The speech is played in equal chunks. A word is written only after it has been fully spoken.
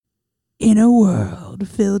In a world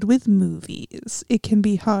filled with movies, it can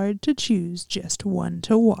be hard to choose just one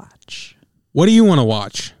to watch. What do you want to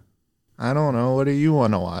watch? I don't know. What do you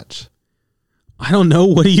want to watch? I don't know.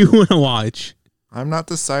 What do you want to watch? I'm not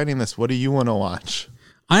deciding this. What do you want to watch?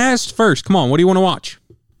 I asked first. Come on. What do you want to watch?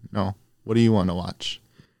 No. What do you want to watch?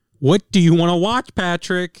 What do you want to watch,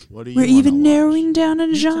 Patrick? What do you Where wanna even watch? narrowing down a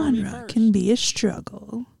tell me genre first. can be a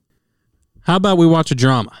struggle. How about we watch a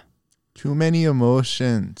drama? Too many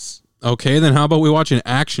emotions. Okay, then how about we watch an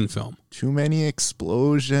action film? Too many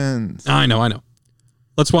explosions. I know.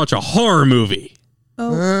 Let's watch a horror movie.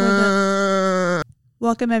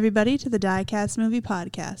 Welcome everybody to the Diecast Movie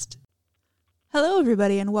Podcast. Hello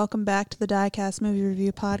everybody and welcome back to the Diecast Movie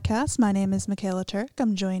Review Podcast. My name is Michaela Turk.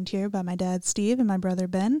 I'm joined here by my dad Steve and my brother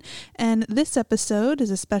Ben. And this episode is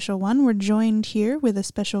a special one. We're joined here with a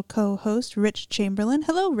special co-host, Rich Chamberlain.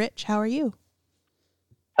 Hello Rich, how are you?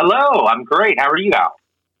 Hello, I'm great. How are you all?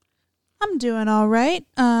 I'm doing all right.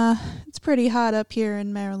 It's pretty hot up here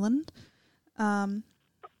in Maryland.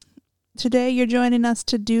 Today you're joining us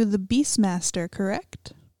to do the Beastmaster,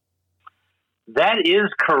 correct? That is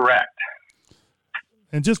correct.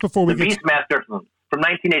 And just before we The get Beastmaster from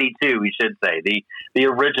 1982, we should say the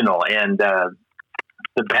original and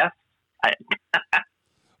the best.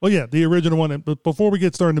 the original one. But before we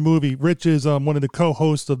get started in the movie, Rich is one of the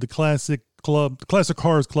co-hosts of the Classic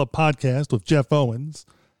Horrors Club podcast with Jeff Owens,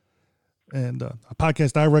 and a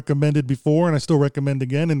podcast I recommended before, and I still recommend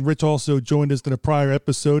again. And Rich also joined us in a prior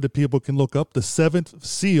episode that people can look up, The Seventh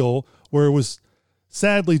Seal, where it was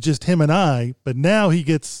sadly just him and I, but now he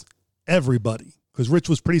gets everybody. Because Rich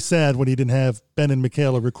was pretty sad when he didn't have Ben and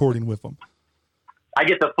Michaela recording with him. I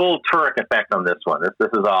get the full Turek effect on this one. This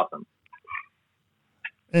is awesome.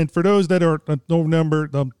 And for those that don't remember,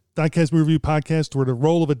 Diecast Movie Review Podcast, where the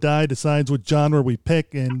roll of a die decides what genre we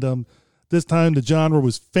pick. And this time the genre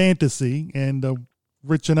was fantasy. And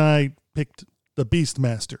Rich and I picked the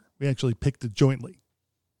Beastmaster. We actually picked it jointly.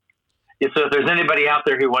 Yeah, so if there's anybody out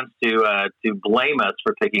there who wants to blame us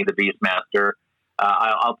for picking the Beastmaster,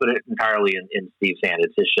 I'll put it entirely in Steve's hand.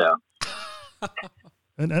 It's his show.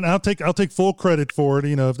 And I'll take full credit for it.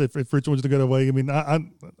 You know, if Rich wants to go away. I mean,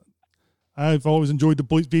 I've always enjoyed the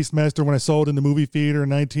Beastmaster when I saw it in the movie theater in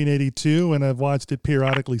 1982, and I've watched it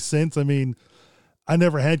periodically since. I mean, I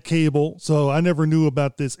never had cable, so I never knew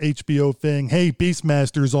about this HBO thing. Hey,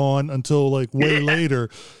 Beastmaster's on until like way later,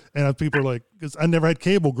 and people are like, because I never had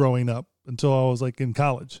cable growing up until I was like in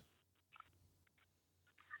college.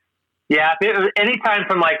 Yeah, anytime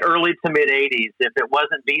from like early to mid 80s, if it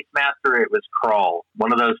wasn't Beastmaster, it was Crawl.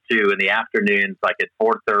 One of those two in the afternoons, like at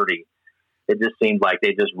 4:30. It just seemed like they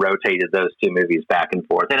just rotated those two movies back and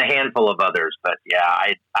forth, and a handful of others. But yeah,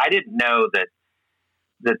 I didn't know that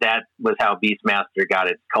was how Beastmaster got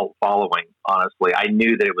its cult following. Honestly, I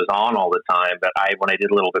knew that it was on all the time, but when I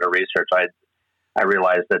did a little bit of research, I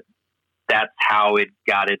realized that that's how it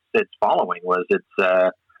got its following, was its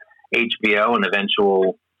HBO and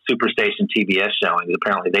eventual Superstation TBS showings.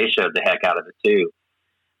 Apparently they showed the heck out of it too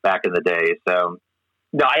back in the day. So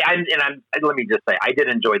no, let me just say, I did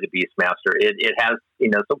enjoy the Beastmaster. It has,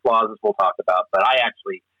 some flaws as we'll talk about, but I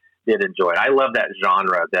actually did enjoy it. I love that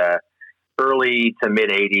genre, the early to mid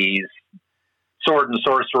 80s sword and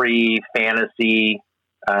sorcery, fantasy.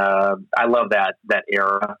 I love that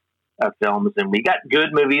era of films, and we got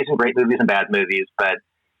good movies and great movies and bad movies, but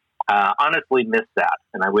honestly missed that.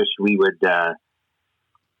 And I wish we would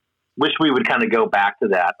kind of go back to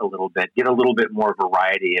that a little bit, get a little bit more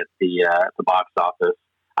variety at the box office.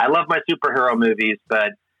 I love my superhero movies,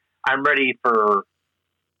 but I'm ready for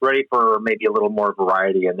maybe a little more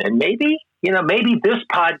variety. And maybe this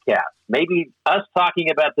podcast, maybe us talking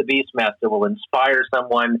about the Beastmaster will inspire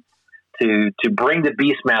someone to bring the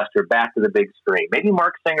Beastmaster back to the big screen. Maybe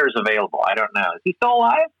Mark Singer's available. I don't know. Is he still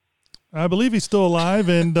alive? I believe he's still alive,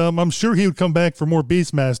 and I'm sure he would come back for more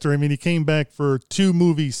Beastmaster. I mean, he came back for 2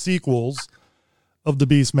 movie sequels of the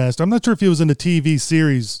Beastmaster. I'm not sure if he was in the TV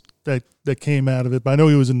series that came out of it, but I know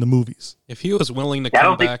he was in the movies. If he was willing to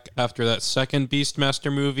come back after that second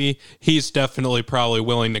Beastmaster movie, he's definitely probably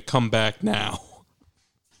willing to come back now.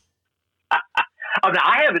 No,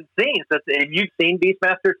 I haven't seen. So have you seen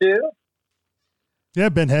Beastmaster 2? Yeah,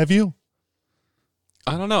 Ben, have you?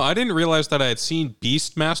 I don't know. I didn't realize that I had seen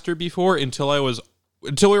Beastmaster before until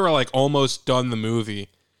we were like almost done the movie.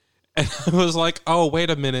 And I was like, oh,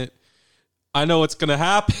 wait a minute. I know what's going to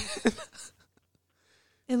happen.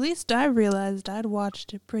 At least I realized I'd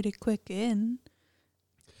watched it pretty quick in.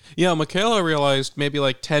 Yeah, Michaela realized maybe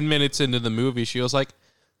like 10 minutes into the movie, she was like,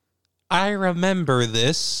 I remember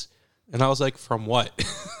this. And I was like, from what?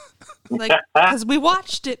 Like, because we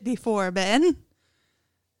watched it before, Ben.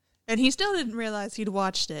 And he still didn't realize he'd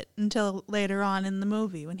watched it until later on in the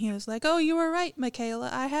movie when he was like, "Oh, you were right, Michaela.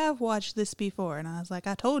 I have watched this before." And I was like,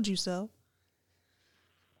 "I told you so."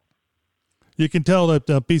 You can tell that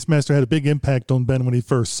Beastmaster had a big impact on Ben when he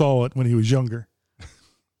first saw it when he was younger.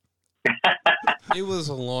 It was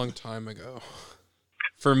a long time ago.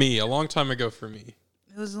 For me, a long time ago for me.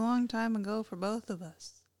 It was a long time ago for both of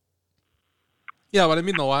us. Yeah, but I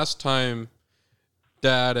mean, the last time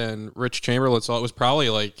Dad and Rich Chamberlain saw it was probably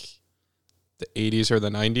like the 80s or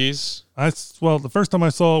the 90s. Well, the first time I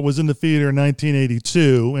saw it was in the theater in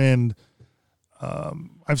 1982, and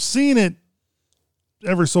I've seen it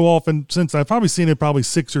ever so often since. I've probably seen it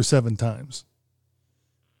 6 or 7 times.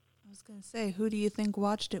 I was going to say, who do you think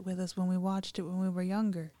watched it with us when we watched it when we were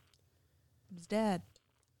younger? It was Dad.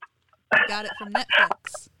 Got it from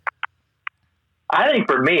Netflix. I think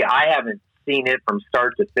for me, I haven't seen it from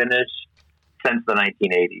start to finish since the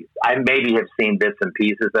 1980s. I maybe have seen bits and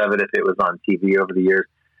pieces of it if it was on TV over the years.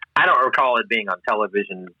 I don't recall it being on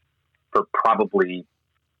television for probably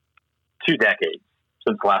 2 decades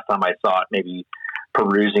since the last time I saw it, maybe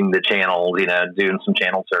perusing the channels, doing some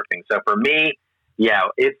channel surfing. So for me, yeah,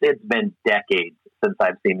 it's been decades since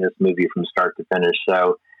I've seen this movie from start to finish.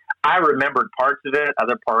 So I remembered parts of it,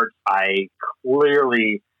 other parts I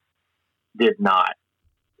clearly did not.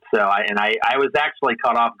 So I was actually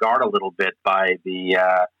caught off guard a little bit by the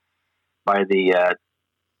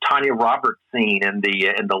Tanya Roberts scene in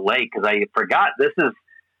the lake, because I forgot this is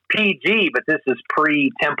PG, but this is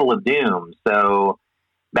pre Temple of Doom. So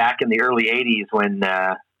back in the early '80s,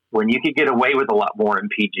 when you could get away with a lot more in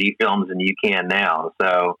PG films than you can now.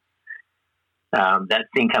 So that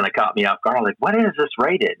scene kind of caught me off guard. Like, what is this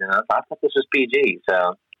rated? And I thought this was PG.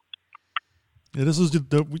 So. Yeah, this was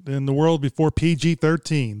in the world before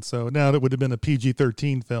PG-13, so now that would have been a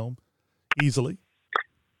PG-13 film, easily.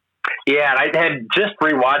 Yeah, and I had just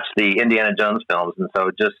rewatched the Indiana Jones films, and so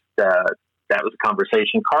just that was a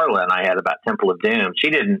conversation Carla and I had about Temple of Doom. She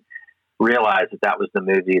didn't realize that was the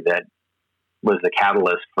movie that was the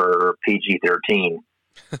catalyst for PG-13.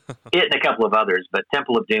 It and a couple of others, but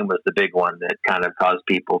Temple of Doom was the big one that kind of caused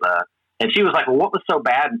people to... And she was like, well, what was so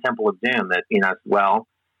bad in Temple of Doom that,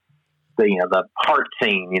 the heart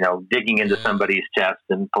scene, digging into somebody's chest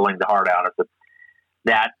and pulling the heart out of it.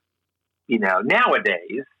 That,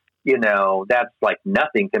 nowadays, that's like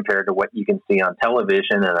nothing compared to what you can see on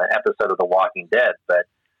television in an episode of The Walking Dead. But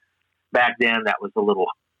back then, that was a little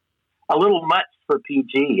much for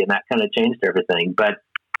PG, and that kind of changed everything. But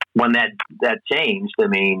when that changed, I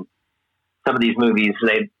mean, some of these movies,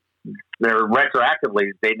 they're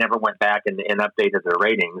retroactively, they never went back and updated their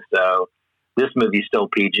ratings. So this movie's still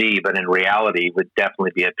PG, but in reality would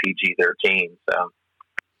definitely be a PG-13. So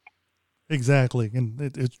exactly, and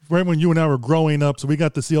it's right when you and I were growing up, so we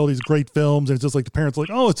got to see all these great films, and it's just like the parents are like,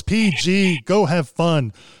 "Oh, it's PG, go have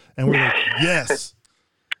fun," and we're like, "Yes."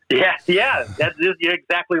 Yeah, you're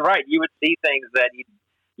exactly right. You would see things that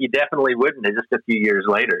you definitely wouldn't just a few years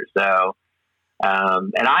later. So,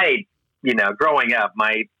 and I, growing up,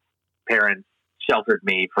 my parents sheltered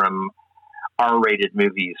me from R-rated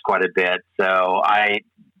movies quite a bit. So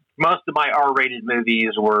most of my R-rated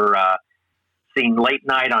movies were seen late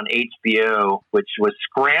night on HBO, which was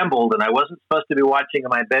scrambled, and I wasn't supposed to be watching in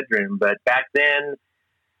my bedroom. But back then,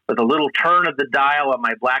 with a little turn of the dial on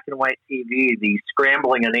my black and white TV, the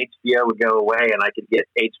scrambling on HBO would go away, and I could get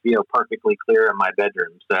HBO perfectly clear in my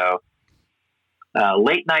bedroom. So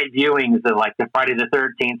late night viewings of like the Friday the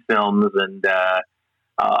 13th films and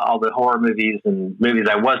all the horror movies and movies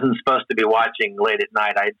I wasn't supposed to be watching late at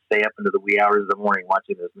night. I'd stay up into the wee hours of the morning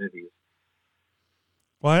watching those movies.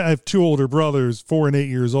 Well, I have 2 older brothers, 4 and 8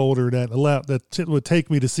 years older, that would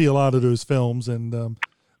take me to see a lot of those films. And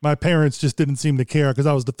my parents just didn't seem to care because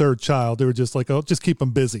I was the 3rd child. They were just like, "Oh, just keep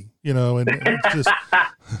them busy," and it's just.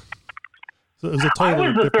 So it was a totally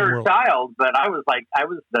I was the 3rd world. child, but I was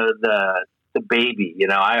the baby.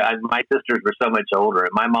 My sisters were so much older,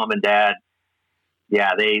 and my mom and dad.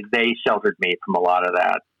 Yeah, they sheltered me from a lot of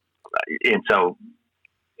that, and so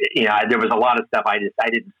there was a lot of stuff I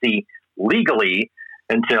didn't see legally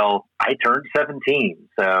until I turned 17.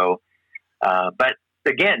 So, but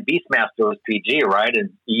again, Beastmaster was PG, right?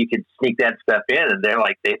 And you could sneak that stuff in, and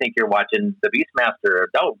they think you're watching the Beastmaster.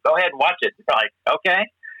 No, go ahead and watch it. You're like, okay,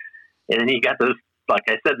 and then you got those. Like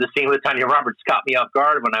I said, the scene with Tanya Roberts caught me off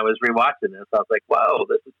guard when I was rewatching this. I was like, whoa,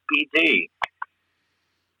 this is PG.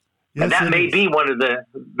 Yes, and that may be one of the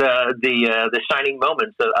shining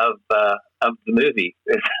moments of the movie.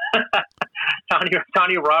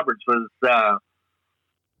 Tanya Roberts was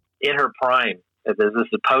in her prime. This is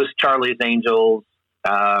post Charlie's Angels,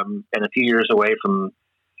 and a few years away from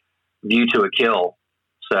View to a Kill.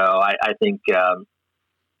 So I think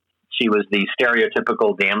she was the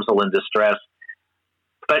stereotypical damsel in distress,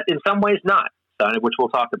 but in some ways not, so, which we'll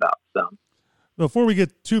talk about. So before we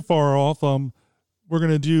get too far off, we're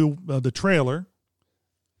going to do the trailer.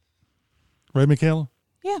 Right, Michaela?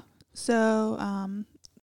 Yeah. So,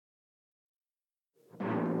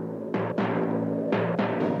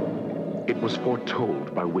 It was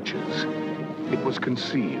foretold by witches. It was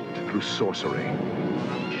conceived through sorcery.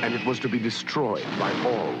 And it was to be destroyed by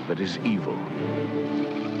all that is evil.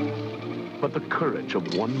 But the courage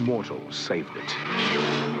of one mortal saved it.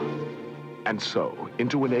 And so,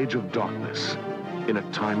 into an age of darkness, in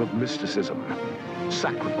a time of mysticism,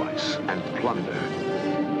 sacrifice, and plunder,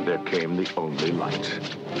 there came the only light,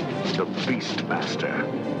 the Beastmaster.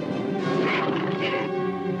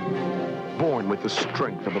 Born with the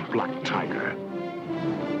strength of a black tiger,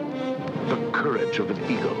 the courage of an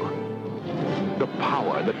eagle, the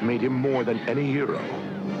power that made him more than any hero.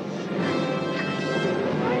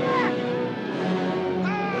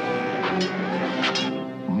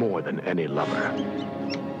 More than any lover.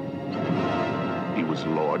 He was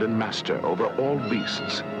lord and master over all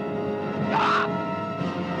beasts.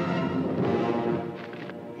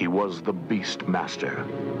 He was the Beastmaster.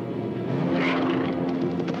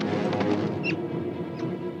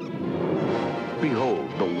 Behold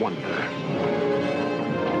the wonder,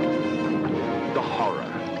 the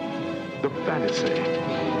horror, the fantasy,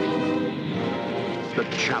 the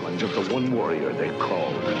challenge of the one warrior they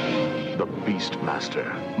called the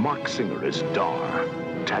Beastmaster. Mark Singer is Dar,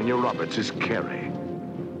 Tanya Roberts is Carrie,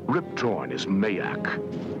 Rip Torn is Mayak,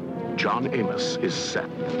 John Amos is Seth.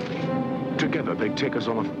 Together they take us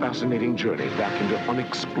on a fascinating journey back into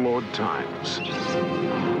unexplored times.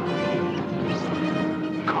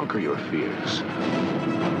 Conquer your fears.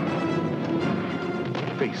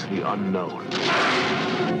 Face the unknown.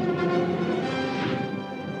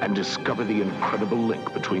 And discover the incredible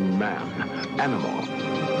link between man, animal,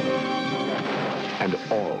 and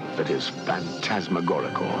all that is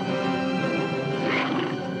phantasmagorical.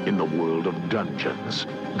 In the world of Dungeons,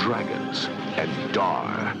 Dragons, and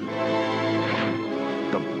Dar.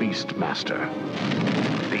 The Beastmaster.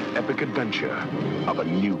 The epic adventure of a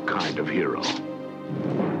new kind of hero.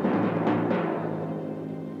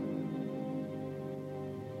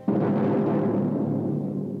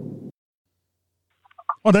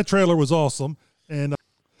 Oh, that trailer was awesome. And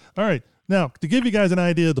all right, now to give you guys an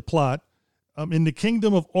idea of the plot, in the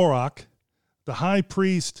kingdom of Auroch, the high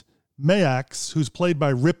priest Mayax, who's played by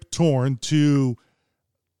Rip Torn, to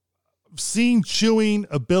scene chewing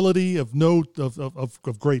ability of note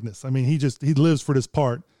of greatness. I mean, he lives for this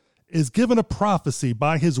part. Is given a prophecy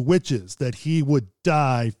by his witches that he would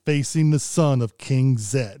die facing the son of King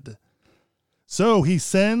Zed. So he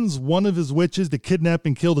sends one of his witches to kidnap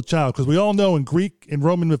and kill the child, because we all know in Greek and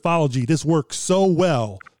Roman mythology, this works so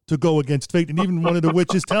well to go against fate. And even one of the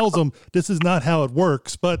witches tells him this is not how it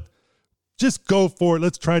works, but just go for it.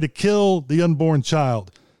 Let's try to kill the unborn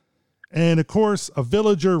child. And of course, a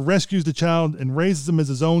villager rescues the child and raises him as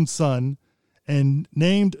his own son, and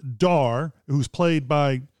named Dar, who's played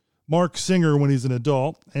by Mark Singer when he's an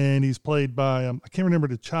adult, and he's played by, I can't remember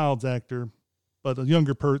the child's actor, but a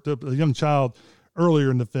young child earlier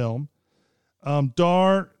in the film.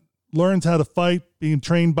 Dar learns how to fight, being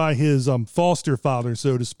trained by his foster father,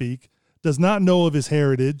 so to speak, does not know of his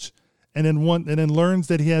heritage, and then learns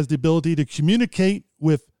that he has the ability to communicate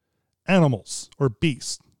with animals or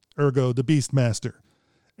beasts, ergo the Beastmaster.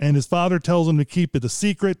 And his father tells him to keep it a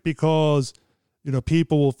secret because,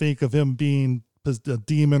 people will think of him being a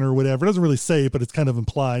demon or whatever. It doesn't really say it, but it's kind of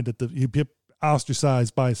implied that he'd be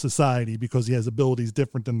ostracized by society because he has abilities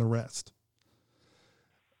different than the rest.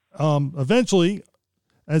 Eventually,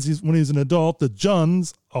 when he's an adult, the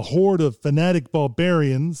Juns, a horde of fanatic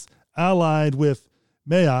barbarians allied with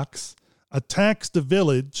Mayax, attacks the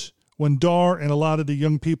village when Dar and a lot of the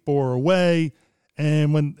young people are away,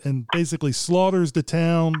 and basically slaughters the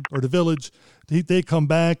town or the village. They come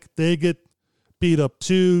back, they get beat up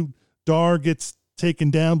too. Dar gets taken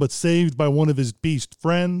down, but saved by one of his beast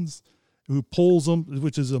friends, who pulls him,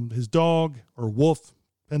 which is his dog or wolf,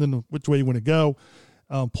 depending on which way you want to go,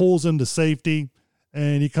 pulls him to safety,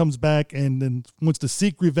 and he comes back and then wants to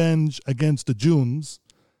seek revenge against the Juns.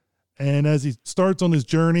 And as he starts on his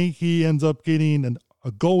journey, he ends up getting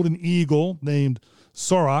a golden eagle named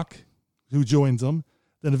Sorok, who joins him.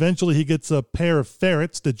 Then eventually he gets a pair of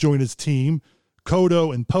ferrets that join his team,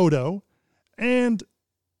 Kodo and Podo, and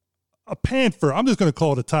a panther. I'm just going to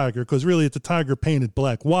call it a tiger because really it's a tiger painted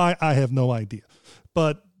black. Why? I have no idea.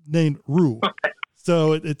 But named Rue.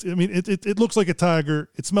 So it looks like a tiger.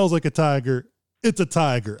 It smells like a tiger. it's a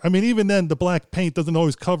tiger. I mean, even then, the black paint doesn't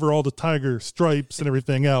always cover all the tiger stripes and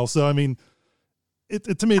everything else. So, I mean,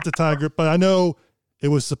 to me, it's a tiger, but I know it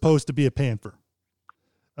was supposed to be a panther.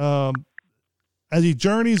 As he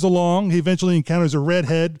journeys along, he eventually encounters a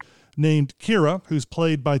redhead named Kira, who's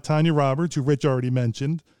played by Tanya Roberts, who Rich already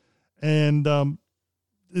mentioned. And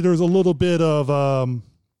there's a little bit of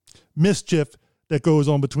mischief that goes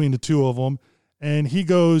on between the two of them. And he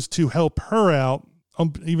goes to help her out,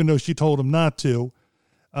 even though she told him not to.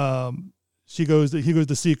 He goes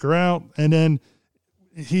to seek her out. And then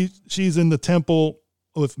she's in the temple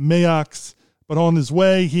with Mayox. But on his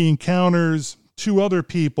way, he encounters two other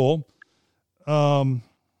people.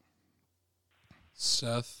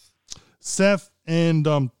 Seth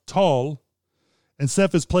and Tall. And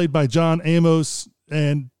Seth is played by John Amos.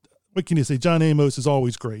 And what can you say? John Amos is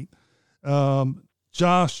always great.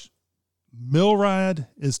 Josh Milrad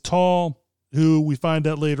is Tall, who we find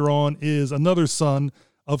out later on is another son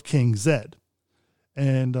of King Zed.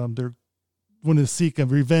 And they're wanting to seek a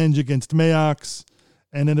revenge against Mayox.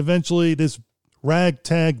 And then eventually this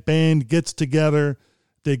ragtag band gets together.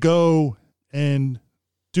 They go and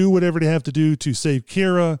do whatever they have to do to save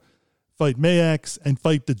Kira, fight Mayox, and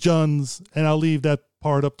fight the Juns. And I'll leave that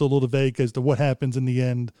part up to a little vague as to what happens in the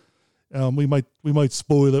end. We might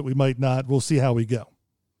spoil it. We might not. We'll see how we go.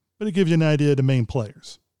 But it gives you an idea of the main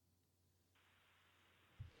players.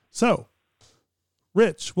 So,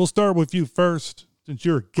 Rich, we'll start with you first, since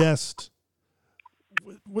you're a guest.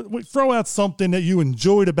 Throw out something that you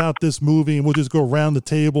enjoyed about this movie, and we'll just go around the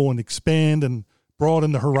table and expand and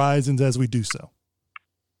broaden the horizons as we do so.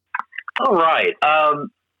 All right. Well,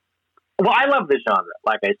 I love this genre.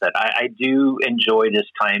 Like I said, I do enjoy this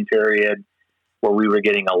time period where we were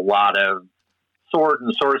getting a lot of sword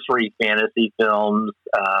and sorcery fantasy films.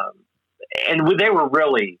 And they were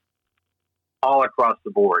really all across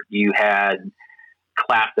the board. You had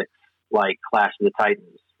classics like Clash of the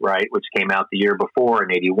Titans, right, which came out the year before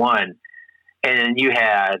in 81. And then you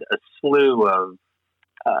had a slew of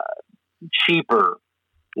cheaper,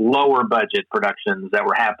 lower budget productions that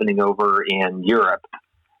were happening over in Europe.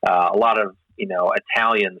 A lot of,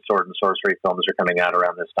 Italian sword and sorcery films are coming out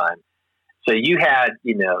around this time. So you had,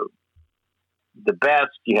 the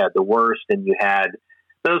best, you had the worst, and you had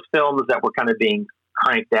those films that were kind of being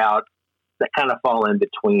cranked out that kind of fall in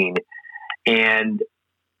between. And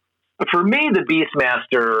for me, The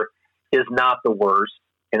Beastmaster is not the worst,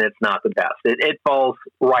 and it's not the best. It falls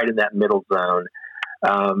right in that middle zone.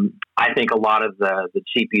 I think a lot of the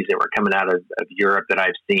cheapies that were coming out of Europe that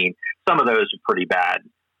I've seen, some of those are pretty bad.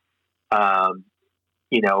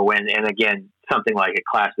 And again, something like a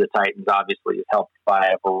Clash of the Titans obviously is helped by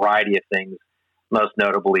a variety of things, most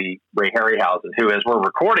notably Ray Harryhausen, who, as we're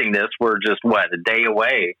recording this, we're just, a day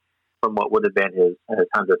away from what would have been his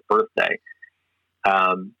 100th birthday.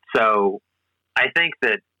 So I think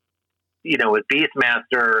that, with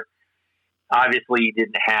Beastmaster, obviously you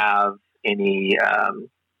didn't have any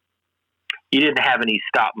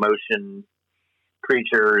stop motion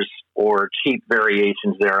creatures or cheap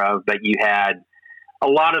variations thereof, but you had a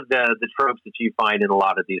lot of the tropes that you find in a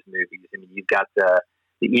lot of these movies. I mean, you've got the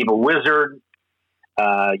evil wizard,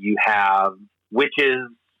 you have witches,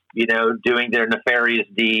 doing their nefarious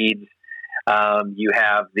deeds. You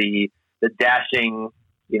have the dashing,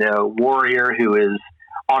 warrior who is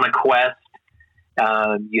on a quest.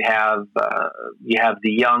 You have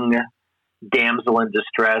the young damsel in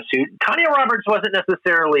distress, who Tanya Roberts wasn't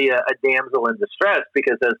necessarily a damsel in distress,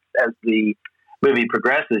 because as the movie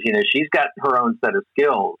progresses, she's got her own set of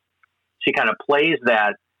skills. She kind of plays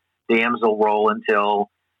that damsel role until,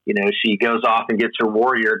 she goes off and gets her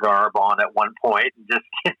warrior garb on at one point, and just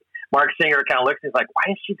Mark Singer kind of looks and he's like,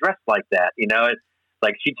 why is she dressed like that? It's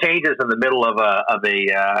like she changes in the middle of a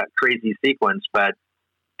crazy sequence, but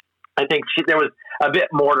I think there was a bit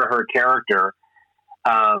more to her character.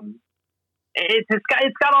 It's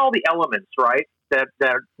got all the elements, right, that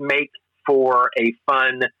make for a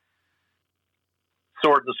fun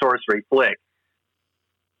sword and sorcery flick.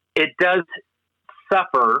 It does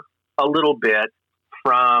suffer a little bit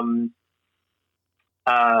from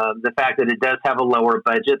the fact that it does have a lower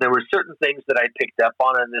budget. There were certain things that I picked up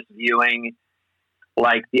on in this viewing,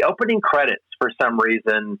 like the opening credits for some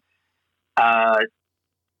reason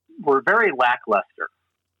were very lackluster.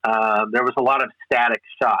 There was a lot of static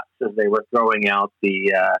shots as they were throwing out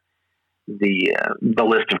the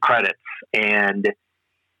list of credits, and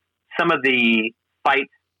some of the fight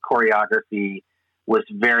choreography was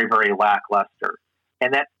very, very lackluster.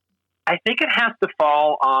 And that, I think it has to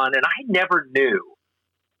fall on, and I never knew,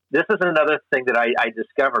 this is another thing that I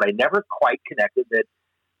discovered. I never quite connected that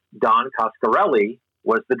Don Coscarelli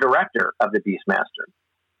was the director of the Beastmaster.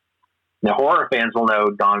 Now, horror fans will know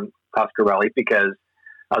Don Coscarelli because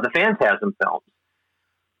of the Phantasm films.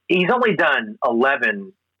 He's only done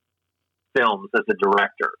 11 films as a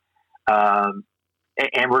director.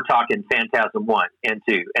 And we're talking Phantasm 1 and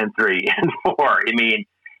 2 and 3 and 4. I mean,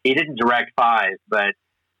 he didn't direct 5, but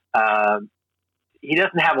he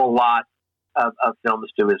doesn't have a lot of films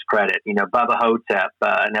to his credit. You know, Bubba Hotep,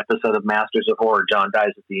 an episode of Masters of Horror, John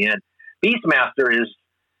dies at the end. Beastmaster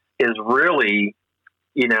is really,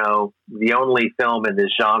 you know, the only film in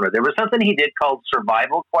this genre. There was something he did called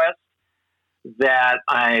Survival Quest that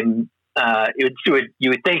you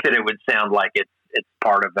would think that it would sound like it's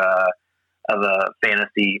part of a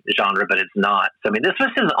fantasy genre, but it's not. So, I mean, this was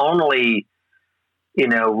his only, you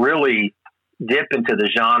know, really dip into the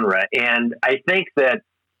genre. And I think that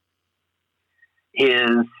his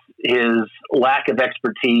lack of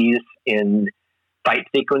expertise in fight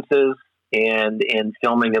sequences and in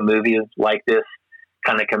filming a movie like this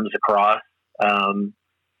kind of comes across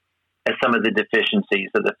as some of the deficiencies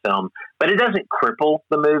of the film. But it doesn't cripple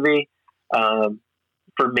the movie.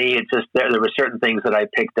 For me, it's just there were certain things that I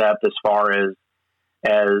picked up as far as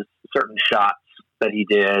certain shots that he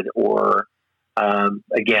did, or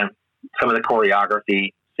again, some of the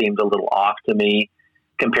choreography seemed a little off to me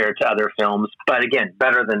compared to other films. But again,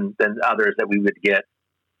 better than others that we would get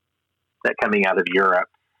that coming out of Europe.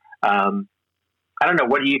 I don't know.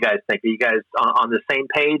 What do you guys think? Are you guys on the same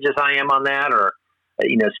page as I am on that, or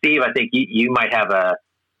you know, Steve? I think you might have a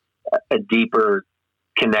deeper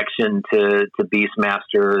connection to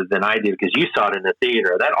Beastmaster than I do, because you saw it in the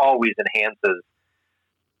theater. That always enhances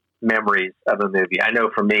memories of a movie. I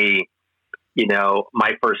know for me, you know,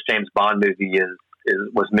 my first James Bond movie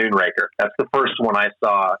was Moonraker. That's the first one I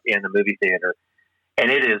saw in the movie theater,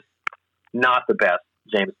 and it is not the best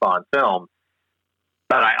James Bond film,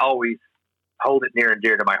 but I always hold it near and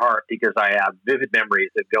dear to my heart because I have vivid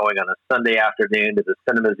memories of going on a Sunday afternoon to the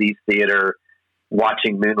Cinemas East Theater,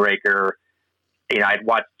 watching Moonraker. You know, I'd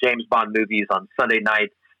watch James Bond movies on Sunday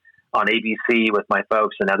nights on ABC with my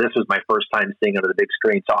folks, and now this was my first time seeing it on the big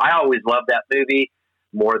screen. So I always loved that movie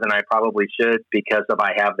more than I probably should because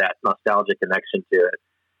I have that nostalgic connection to it.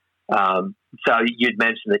 So you'd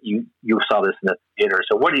mentioned that you saw this in the theater.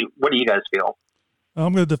 So what do you guys feel?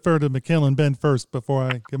 I'm going to defer to Mikhail and Ben first before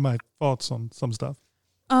I give my thoughts on some stuff.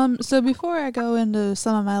 So before I go into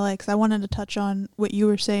some of my likes, I wanted to touch on what you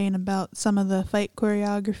were saying about some of the fight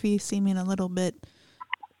choreography seeming a little bit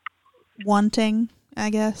wanting, I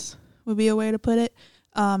guess, would be a way to put it.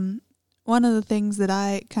 One of the things that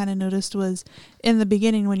I kind of noticed was in the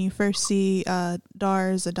beginning when you first see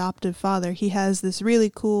Dar's adoptive father, he has this really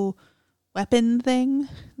cool weapon thing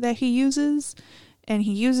that he uses, and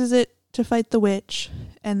he uses it to fight the witch.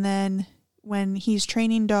 And then when he's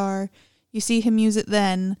training Dar, you see him use it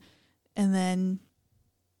then, and then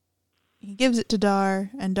he gives it to Dar,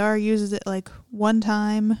 and Dar uses it like one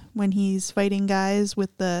time when he's fighting guys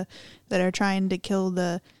that are trying to kill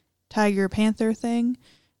the Tiger Panther thing,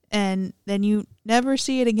 and then you never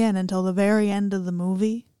see it again until the very end of the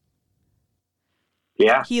movie.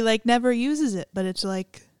 Yeah. He like never uses it, but it's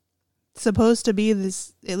like supposed to be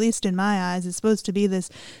this, at least in my eyes, it's supposed to be this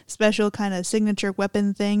special kind of signature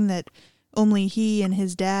weapon thing that only he and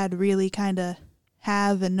his dad really kind of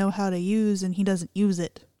have and know how to use, and he doesn't use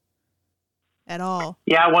it at all.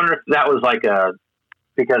 Yeah, I wonder if that was like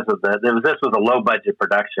because of this was a low budget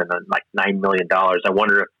production and like $9 million. I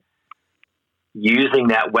wonder if using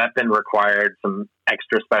that weapon required some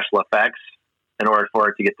extra special effects in order for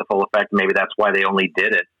it to get the full effect. Maybe that's why they only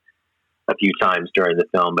did it a few times during the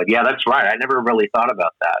film. But yeah, that's right. I never really thought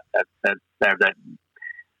about that. That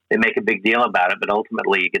they make a big deal about it, but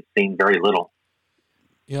ultimately you get seen very little.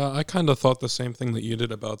 Yeah, I kind of thought the same thing that you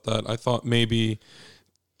did about that. I thought maybe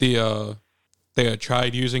they had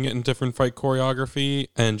tried using it in different fight choreography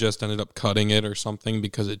and just ended up cutting it or something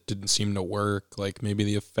because it didn't seem to work. Like maybe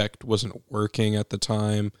the effect wasn't working at the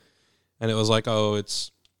time, and it was like, oh,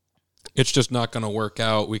 it's just not going to work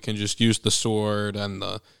out. We can just use the sword and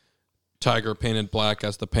the tiger painted black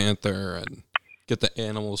as the panther and get the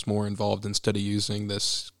animals more involved instead of using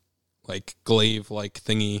this like glaive-like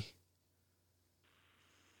thingy.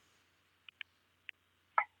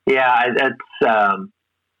 Yeah, that's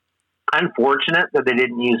unfortunate that they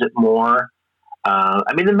didn't use it more.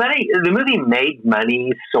 I mean, the movie made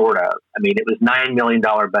money, sort of. I mean, it was $9 million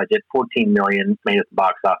budget, $14 million made at the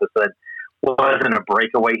box office. So it wasn't a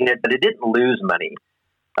breakaway hit, but it didn't lose money.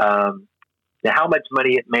 Now, how much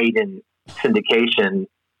money it made in syndication,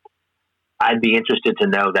 I'd be interested to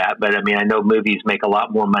know that. But I mean, I know movies make a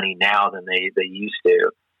lot more money now than they used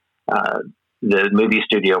to. the movie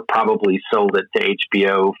studio probably sold it to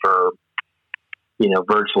HBO for,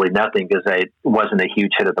 virtually nothing because it wasn't a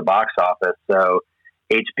huge hit at the box office. So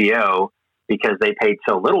HBO, because they paid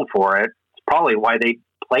so little for it, it's probably why they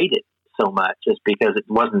played it so much, just because it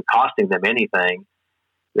wasn't costing them anything.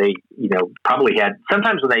 They, probably had,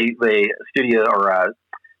 sometimes when they studio or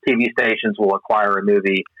TV stations will acquire a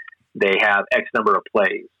movie, they have X number of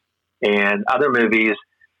plays, and other movies,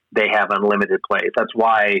 they have unlimited plays. That's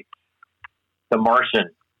why The Martian,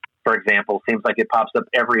 for example, seems like it pops up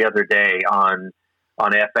every other day on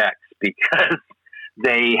FX, because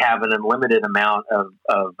they have an unlimited amount of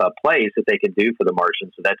plays that they can do for The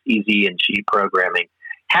Martian. So that's easy and cheap programming.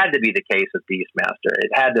 Had to be the case with Beastmaster.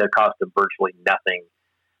 It had to cost them virtually nothing,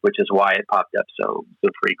 which is why it popped up so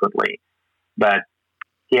frequently. But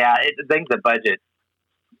yeah, I think the budget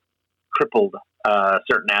crippled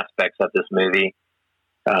certain aspects of this movie,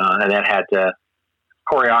 and that had to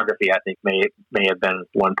choreography. I think may have been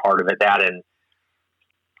one part of it. That and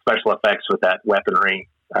special effects with that weaponry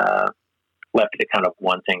left it kind of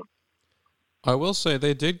wanting. I will say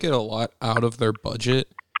they did get a lot out of their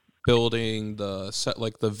budget building the set,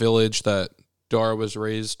 like the village that Dar was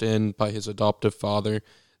raised in by his adoptive father.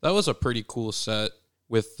 That was a pretty cool set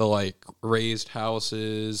with the like raised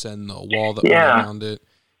houses and the wall that went around it.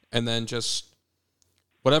 And then just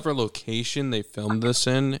whatever location they filmed this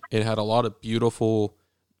in, it had a lot of beautiful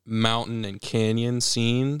mountain and canyon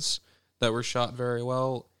scenes that were shot very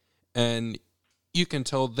well. And you can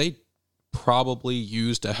tell they probably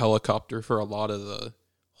used a helicopter for a lot of the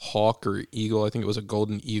Hawk or Eagle. I think it was a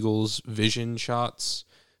Golden Eagle's vision shots.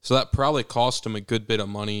 So that probably cost them a good bit of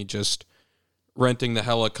money, just renting the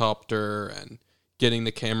helicopter and getting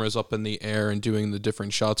the cameras up in the air and doing the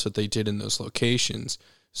different shots that they did in those locations.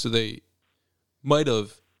 So they might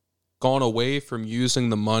have gone away from using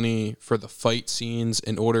the money for the fight scenes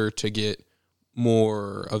in order to get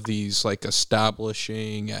more of these like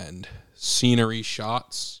establishing and scenery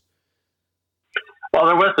shots. Well,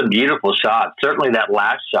 there was some beautiful shots. Certainly that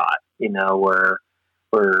last shot, where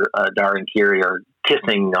Dar and Kiri are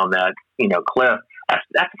kissing on that, cliff.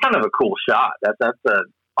 That's kind of a cool shot. That's an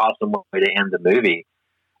awesome way to end the movie,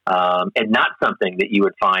 and not something that you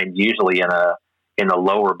would find usually in a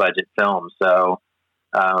lower budget film. So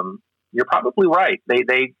you're probably right.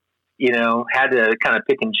 They had to kind of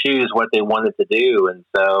pick and choose what they wanted to do, and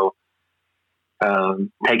so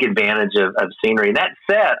take advantage of scenery. That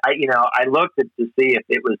set, I looked to see if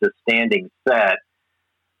it was a standing set,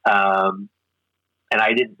 and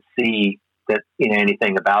I didn't see that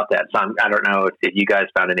anything about that. So I don't know if you guys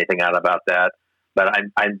found anything out about that, but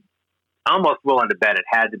I'm almost willing to bet it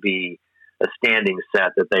had to be a standing set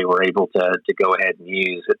that they were able to go ahead and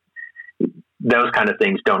use. Those kind of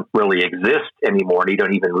things don't really exist anymore, and you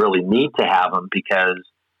don't even really need to have them because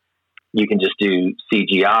you can just do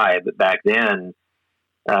CGI. But back then,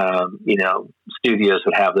 studios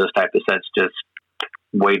would have those type of sets just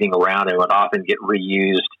waiting around and would often get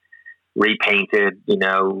reused, repainted,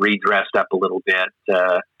 redressed up a little bit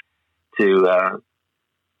to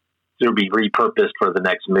be repurposed for the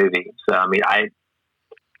next movie. So, I mean, I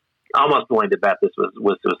almost willing to bet this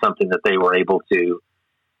was something that they were able to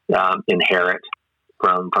inherit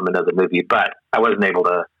from another movie, but I wasn't able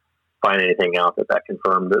to find anything out that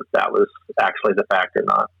confirmed that was actually the fact or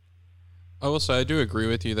not. I will say I do agree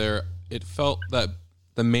with you there. It felt that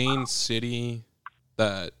the main city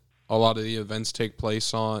that a lot of the events take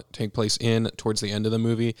place in towards the end of the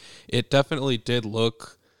movie, it definitely did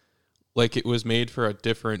look like it was made for a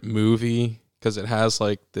different movie because it has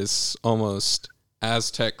like this almost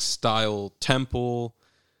Aztec style temple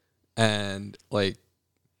and like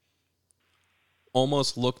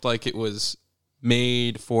almost looked like it was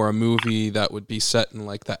made for a movie that would be set in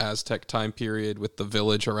like the Aztec time period with the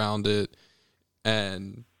village around it.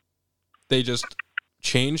 And they just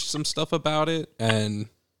changed some stuff about it and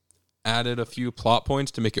added a few plot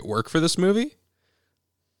points to make it work for this movie.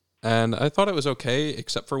 And I thought it was okay,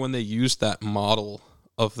 except for when they used that model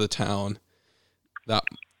of the town. That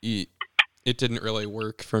it didn't really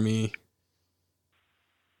work for me.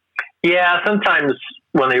 Yeah, sometimes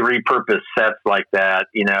when they repurpose sets like that,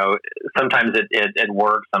 sometimes it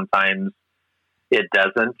works, sometimes it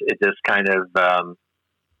doesn't. It just kind of,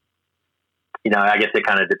 I guess it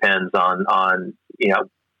kind of depends on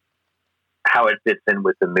how it fits in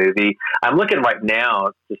with the movie. I'm looking right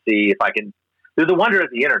now to see if I can, through the wonder of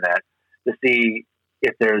the internet, to see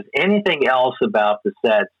if there's anything else about the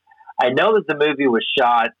sets. I know that the movie was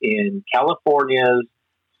shot in California's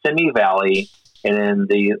Simi Valley and in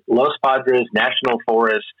the Los Padres National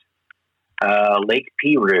Forest, Lake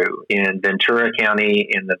Piru in Ventura County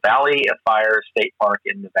in the Valley of Fire State Park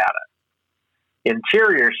in Nevada.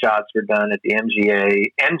 interior shots were done at the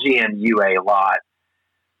MGM-UA lot,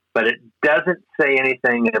 but it doesn't say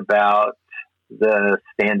anything about the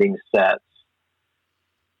standing sets.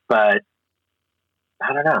 But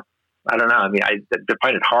I don't know. I mean, I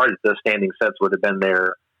find it hard that those standing sets would have been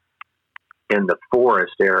there in the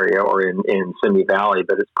forest area or in Simi Valley,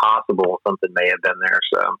 but it's possible something may have been there.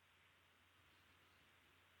 So,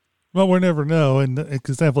 well, we'll never know, and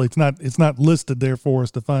because definitely it's not listed there for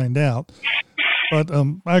us to find out. But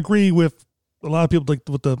I agree with a lot of people. Like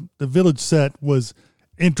with the village set was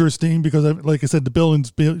interesting because, like I said, the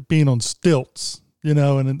buildings being on stilts, you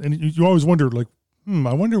know, and you always wonder, like,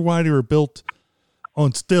 I wonder why they were built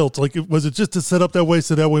on stilts. Like, was it just to set up that way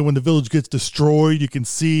so that way when the village gets destroyed, you can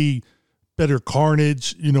see better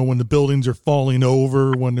carnage, you know, when the buildings are falling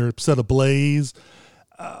over, when they're set ablaze.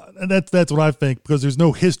 And that's what I think, because there's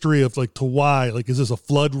no history of like to why, like, is this a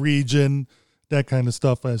flood region, that kind of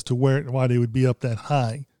stuff as to why they would be up that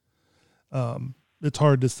high. It's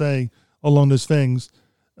hard to say along those things.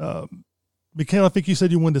 Mikhail, I think you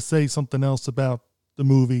said you wanted to say something else about the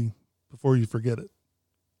movie before you forget it.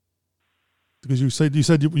 Because you said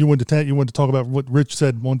you wanted to talk about what Rich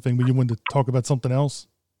said one thing, but you wanted to talk about something else.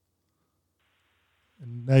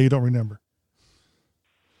 And now you don't remember.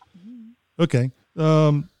 Okay.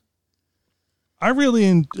 I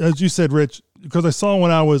really, as you said, Rich, because I saw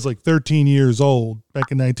when I was like 13 years old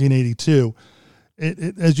back in 1982.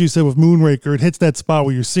 It as you said with Moonraker, it hits that spot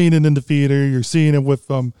where you're seeing it in the theater. You're seeing it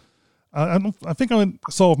with I think I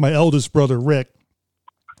saw it with my eldest brother Rick.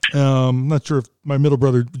 I'm not sure if my middle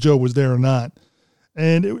brother Joe was there or not.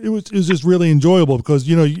 And it was just really enjoyable because,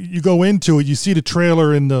 you know, you go into it, you see the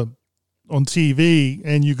trailer on TV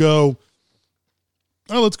and you go,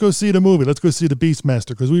 oh, let's go see the movie. Let's go see the Beastmaster.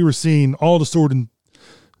 Because we were seeing all the sword and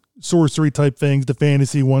sorcery type things, the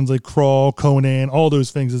fantasy ones like Crawl, Conan, all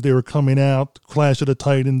those things as they were coming out, Clash of the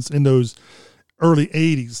Titans in those early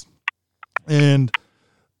 80s. And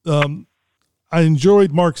I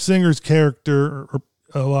enjoyed Mark Singer's character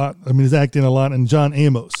a lot. I mean, his acting a lot, and John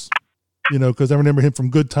Amos, you know, because I remember him from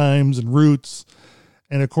Good Times and Roots.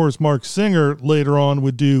 And of course, Mark Singer later on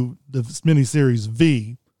would do the miniseries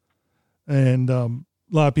V. And a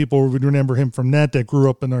lot of people would remember him from that grew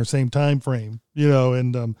up in our same time frame, you know,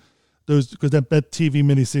 and those, because that TV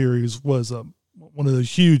miniseries was one of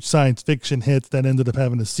those huge science fiction hits that ended up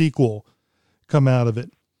having a sequel come out of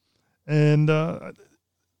it. And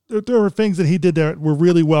there were things that he did that were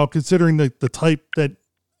really well, considering the type that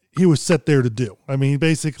he was set there to do. I mean,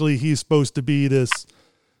 basically, he's supposed to be this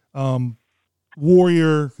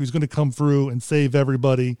warrior who's going to come through and save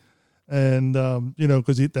everybody. And, you know,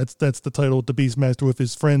 because that's the title, The Beastmaster, with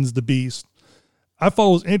his friends, the Beast. I thought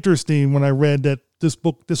it was interesting when I read that this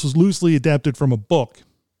was loosely adapted from a book,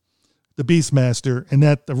 The Beastmaster, and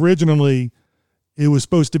that originally it was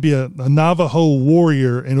supposed to be a Navajo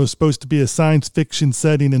warrior, and it was supposed to be a science fiction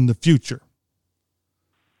setting in the future.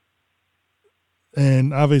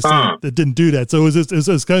 And obviously it didn't do that. So it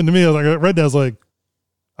was kind of, to me, I read that, I was like,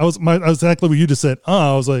 I was exactly what you just said.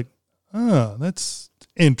 I was like, that's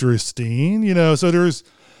interesting, you know. So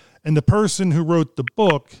and the person who wrote the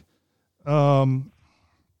book,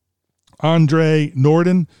 Andre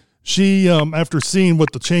Norden, she, after seeing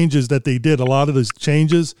what the changes that they did, a lot of those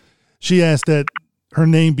changes, she asked that her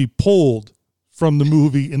name be pulled from the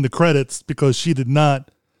movie in the credits because she did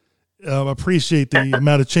not appreciate the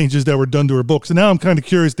amount of changes that were done to her book. So now I'm kind of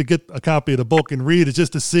curious to get a copy of the book and read it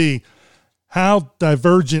just to see how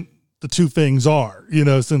divergent the two things are, you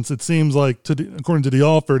know, since it seems like according to the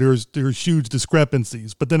author, there's huge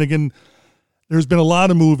discrepancies. But then again, there's been a lot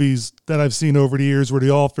of movies that I've seen over the years where the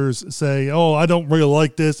authors say, oh, I don't really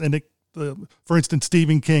like this. And for instance,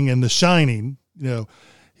 Stephen King and The Shining, you know,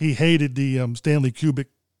 he hated the Stanley Kubrick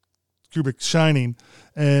Shining.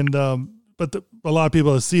 And, but a lot of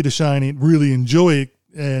people that see The Shining really enjoy it.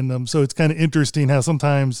 And so it's kind of interesting how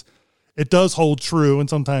sometimes it does hold true and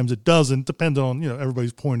sometimes it doesn't, depending on, you know,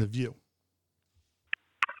 everybody's point of view.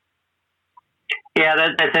 Yeah,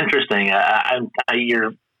 that's interesting. I'm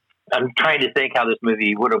trying to think how this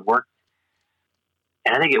movie would have worked,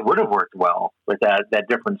 and I think it would have worked well with that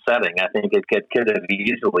different setting. I think it could have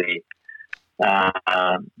easily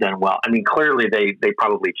done well. I mean, clearly they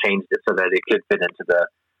probably changed it so that it could fit into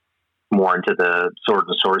more into the sword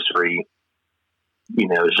and sorcery, you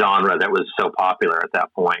know, genre that was so popular at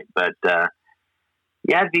that point. But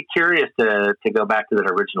yeah, I'd be curious to go back to that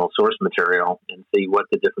original source material and see what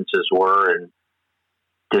the differences were, and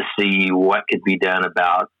to see what could be done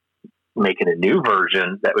about making a new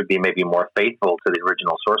version that would be maybe more faithful to the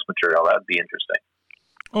original source material. That would be interesting.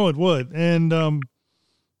 Oh, it would. And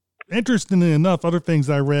interestingly enough, other things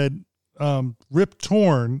I read Rip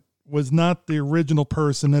Torn was not the original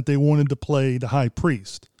person that they wanted to play the High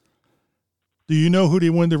Priest. Do you know who they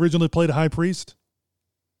wanted to originally play the High Priest?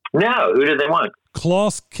 No, who did they want?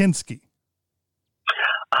 Klaus Kinski.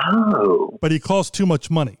 Oh, But he cost too much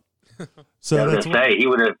money. So I was that's going to say he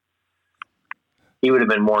would have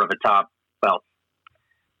been more of a top, well,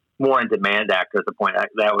 more in demand actor at the point.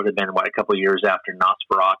 That would have been a couple of years after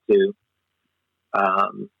Nosferatu.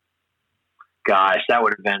 Gosh, that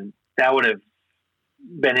would have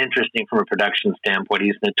been interesting from a production standpoint.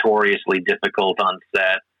 He's notoriously difficult on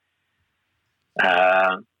set.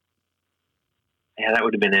 Yeah, that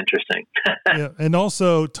would have been interesting. yeah, and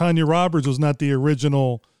also Tanya Roberts was not the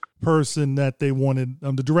original person that they wanted.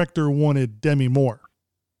 The director wanted Demi Moore.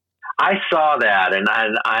 I saw that, and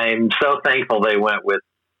I'm so thankful they went with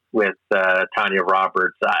Tanya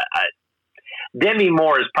Roberts. Demi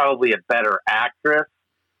Moore is probably a better actress.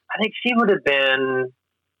 I think she would have been,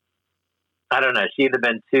 I don't know, she would have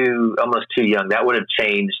been almost too young. That would have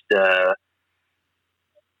changed the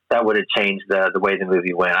way the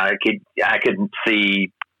movie went. I could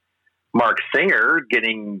see Mark Singer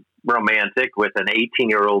getting romantic with an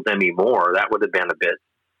 18-year-old Demi Moore. That would have been a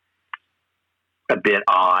bit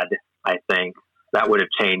odd. I think that would have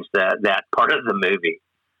changed that part of the movie.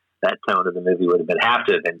 That tone of the movie would have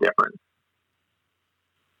to have been different.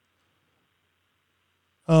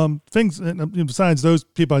 Things besides those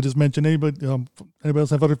people I just mentioned, anybody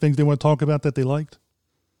else have other things they want to talk about that they liked?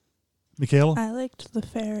 Michaela? I liked the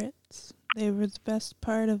ferrets. They were the best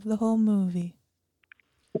part of the whole movie.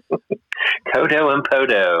 Kodo and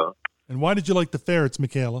Podo. And why did you like the ferrets,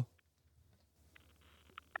 Michaela?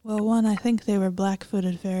 Well, one, I think they were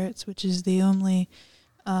black-footed ferrets, which is the only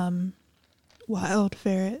wild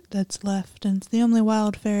ferret that's left, and it's the only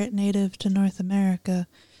wild ferret native to North America,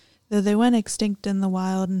 though they went extinct in the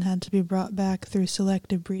wild and had to be brought back through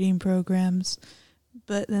selective breeding programs,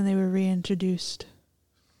 but then they were reintroduced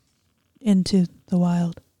into the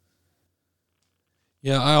wild.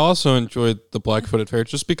 Yeah, I also enjoyed the black-footed ferret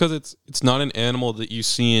just because it's not an animal that you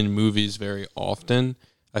see in movies very often.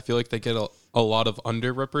 I feel like they get a lot of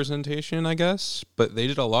underrepresentation, I guess, but they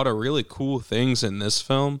did a lot of really cool things in this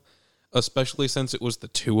film, especially since it was the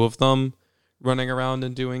two of them running around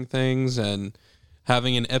and doing things and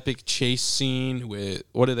having an epic chase scene with,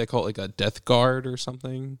 what do they call it, like a death guard or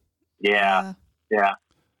something? Yeah. Yeah,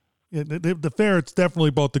 the ferrets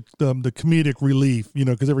definitely brought the comedic relief,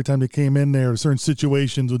 because every time they came in there, certain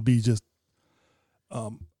situations would be just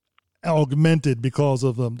augmented because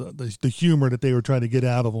of the humor that they were trying to get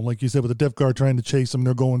out of them. Like you said, with the death guard trying to chase them,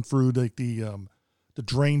 they're going through like the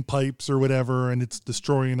drain pipes or whatever, and it's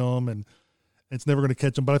destroying them, and it's never going to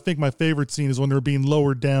catch them. But I think my favorite scene is when they're being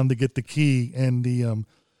lowered down to get the key, and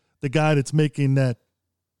the guy that's making that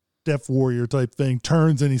Death Warrior type thing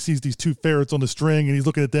turns and he sees these two ferrets on the string, and he's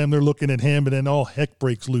looking at them, they're looking at him, and then all heck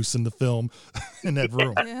breaks loose in the film in that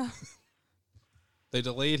room. Yeah. They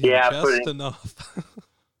delayed him just enough.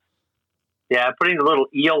 Yeah, putting the little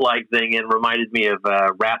eel-like thing in reminded me of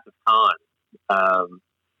Wrath of Khan,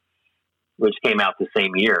 which came out the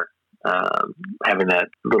same year. Having that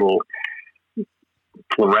little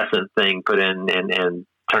fluorescent thing put in and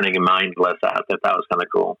turning him mindless out. That was kind of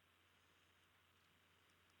cool.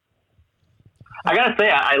 I gotta say,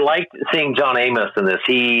 I liked seeing John Amos in this.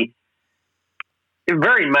 He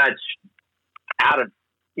very much out of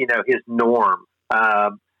his norm,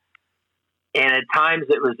 and at times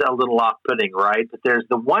it was a little off-putting, right? But there's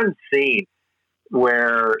the one scene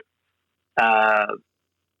where they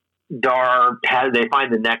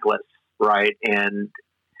find the necklace, right? And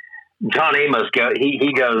John Amos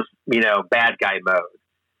he goes bad guy mode,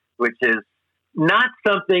 which is not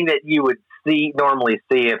something that you would normally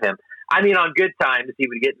see of him. I mean, on good times, he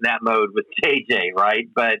would get in that mode with JJ, right?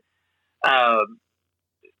 But I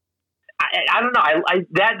don't know.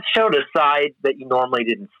 That showed a side that you normally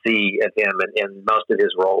didn't see of him in most of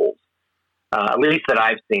his roles, at least that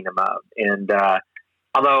I've seen him of. And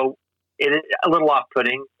although it is a little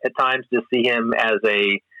off-putting at times to see him as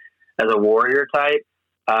a warrior type,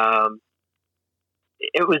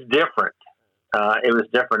 it was different.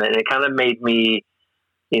 And it kind of made me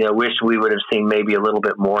wish we would have seen maybe a little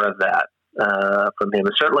bit more of that from him.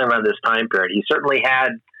 And certainly around this time period, he certainly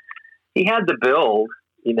had the build,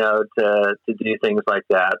 to do things like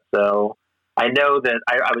that. So I know that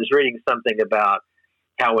I was reading something about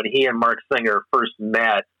how when he and Mark Singer first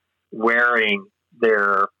met wearing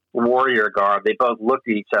their warrior garb, they both looked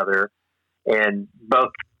at each other and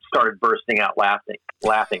both started bursting out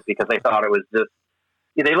laughing because they thought it was just,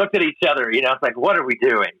 they looked at each other, it's like, what are we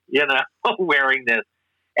doing? Wearing this.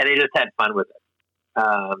 And they just had fun with it.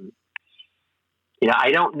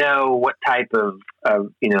 I don't know what type of a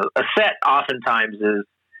set oftentimes is,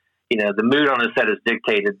 the mood on a set is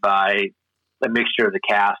dictated by a mixture of the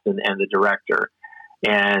cast and the director.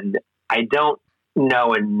 And I don't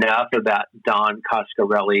know enough about Don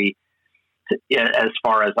Coscarelli as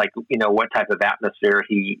far as what type of atmosphere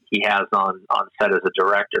he has on set as a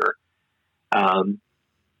director.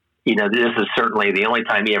 This is certainly the only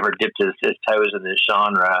time he ever dipped his toes in this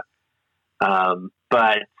genre.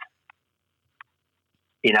 But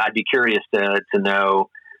I'd be curious to know,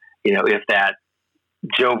 if that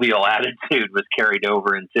jovial attitude was carried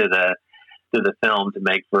over into the film to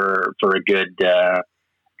make for a good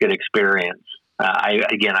experience.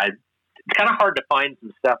 It's kind of hard to find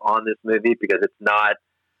some stuff on this movie because it's not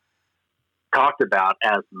talked about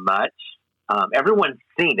as much. Everyone's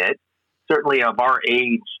seen it, certainly of our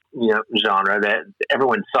age, genre, that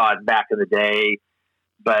everyone saw it back in the day,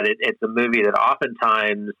 but it's a movie that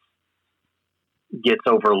oftentimes gets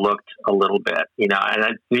overlooked a little bit, and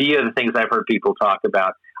a few of the things I've heard people talk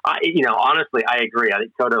about, honestly, I agree. I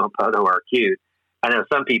think Toto and Poto are cute. I know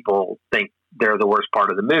some people think they're the worst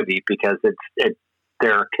part of the movie because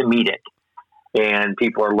they're comedic and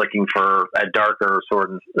people are looking for a darker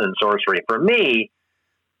sword and sorcery. For me,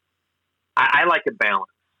 I like a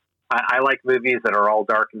balance. I like movies that are all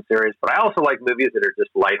dark and serious, but I also like movies that are just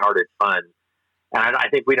lighthearted fun. And I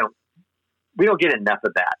think we don't get enough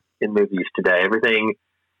of that in movies today. Everything,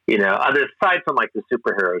 aside from like the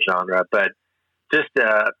superhero genre, but just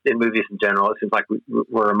in movies in general, it seems like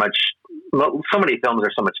so many films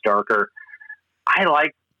are so much darker. I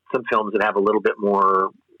like some films that have a little bit more,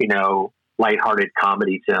 lighthearted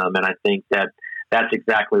comedy to them, and I think that's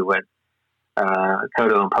exactly what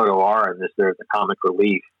Toto and Poto are in this. They're the comic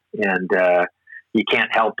relief, and you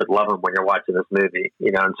can't help but love them when you're watching this movie.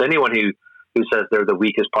 And so anyone who says they're the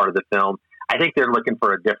weakest part of the film, I think they're looking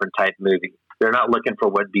for a different type movie. They're not looking for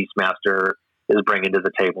what Beastmaster is bringing to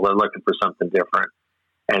the table. They're looking for something different,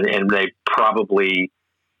 and they probably,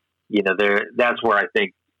 that's where I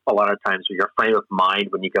think a lot of times with your frame of mind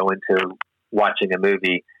when you go into watching a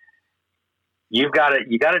movie, you got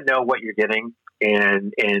to know what you're getting,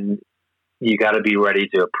 and you got to be ready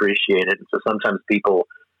to appreciate it. And so sometimes people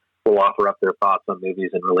will offer up their thoughts on movies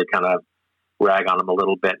and really kind of rag on them a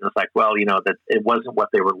little bit. And it's like, well, that it wasn't what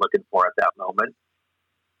they were looking for at that moment.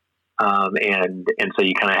 And so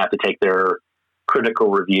you kind of have to take their critical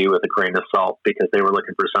review with a grain of salt because they were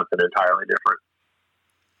looking for something entirely different.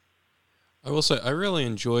 I will say I really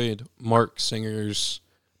enjoyed Mark Singer's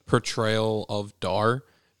portrayal of Dar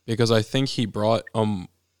because I think he brought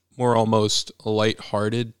more almost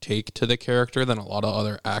lighthearted take to the character than a lot of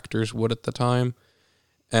other actors would at the time.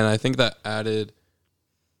 And I think that added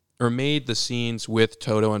or made the scenes with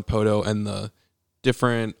Toto and Poto and the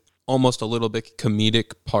different, almost a little bit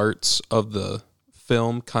comedic parts of the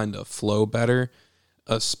film kind of flow better,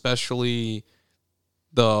 especially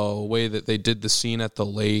the way that they did the scene at the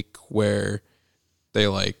lake where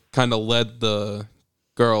they kind of led the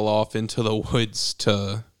girl off into the woods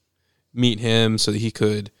to meet him so that he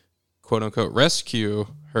could quote unquote rescue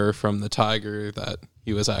her from the tiger that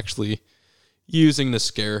he was actually using to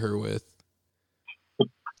scare her with.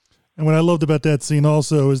 And what I loved about that scene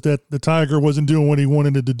also is that the tiger wasn't doing what he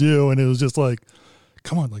wanted it to do. And it was just like,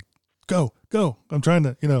 come on, go. I'm trying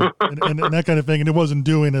to, and that kind of thing. And it wasn't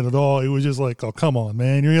doing it at all. It was just like, oh, come on,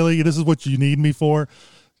 man. Really? This is what you need me for?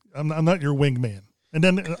 I'm not your wingman. And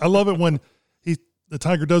then I love it when the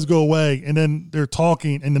tiger does go away and then they're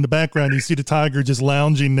talking. And in the background, you see the tiger just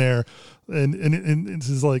lounging there. And it's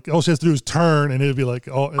just like, all she has to do is turn and it'll be like,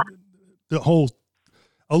 oh, the whole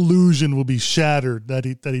illusion will be shattered that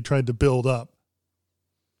he tried to build up.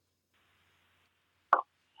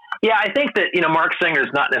 Yeah, I think that, Mark Singer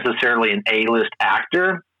is not necessarily an A-list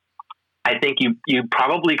actor. I think you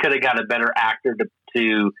probably could have got a better actor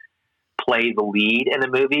to play the lead in the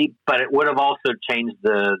movie, but it would have also changed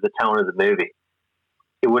the tone of the movie.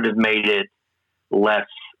 It would have made it less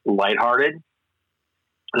lighthearted.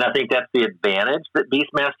 And I think that's the advantage that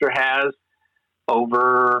Beastmaster has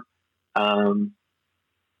over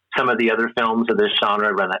some of the other films of this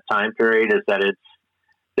genre around that time period, is that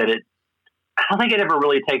I don't think it ever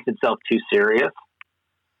really takes itself too serious.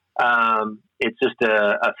 It's just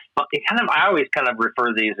I always kind of refer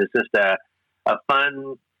to these as just a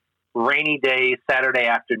fun rainy day, Saturday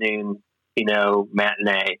afternoon,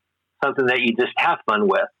 matinee, something that you just have fun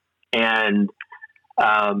with. And,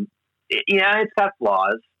 it's got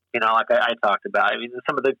flaws, like I talked about. I mean,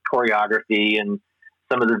 some of the choreography and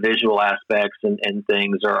some of the visual aspects and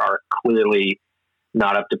things are clearly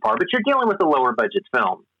not up to par, but you're dealing with a lower budget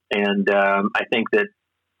film. And I think that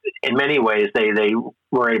in many ways they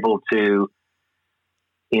were able to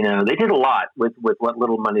You know, they did a lot with what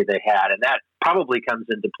little money they had, and that probably comes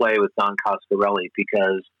into play with Don Coscarelli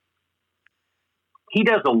because he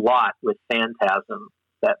does a lot with Phantasm,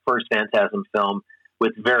 that first Phantasm film,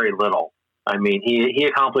 with very little. I mean, he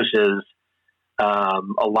accomplishes a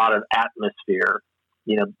lot of atmosphere.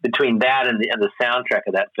 You know, between that and the soundtrack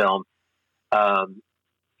of that film,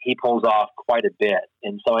 he pulls off quite a bit.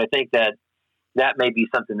 And so I think that may be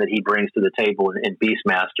something that he brings to the table in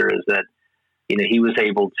Beastmaster, is that, you know, he was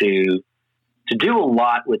able to do a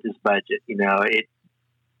lot with his budget. You know,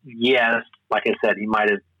 yes, like I said, he might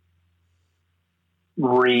have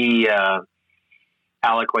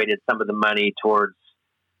allocated some of the money towards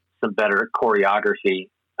some better choreography,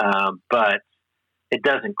 but it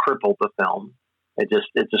doesn't cripple the film. It's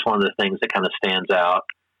just one of the things that kind of stands out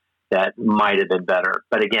that might have been better.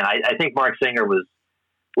 But again, I think Mark Singer was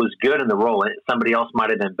good in the role. Somebody else might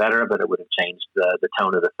have been better, but it would have changed the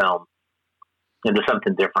tone of the film into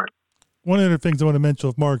something different. One of the things I want to mention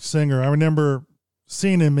with Mark Singer, I remember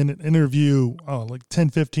seeing him in an interview like 10,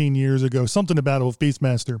 15 years ago, something about it with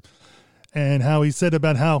Beastmaster, and how he said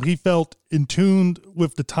about how he felt in tune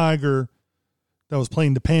with the tiger that was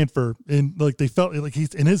playing the panther, and like they felt like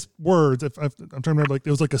he's, in his words, I'm trying to remember, like it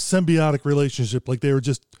was like a symbiotic relationship, like they were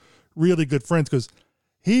just really good friends, because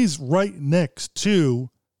he's right next to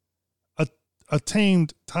a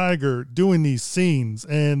tamed tiger doing these scenes,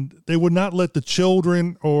 and they would not let the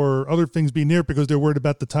children or other things be near because they're worried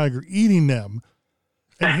about the tiger eating them.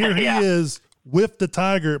 And here he is with the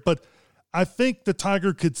tiger, but I think the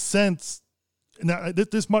tiger could sense. Now,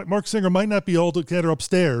 Mark Singer might not be all together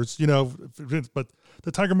upstairs, you know, but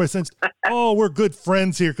the tiger might sense, oh, we're good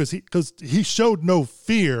friends here, because he showed no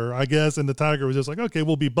fear, I guess, and the tiger was just like, okay,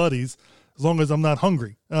 we'll be buddies as long as I'm not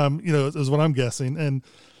hungry. You know, is what I'm guessing.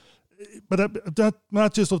 But that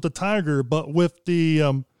not just with the tiger, but with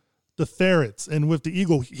the ferrets and with the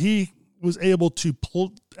eagle, he was able to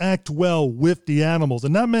act well with the animals,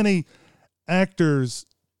 and not many actors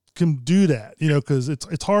can do that, you know, because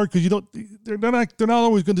it's hard, because they're not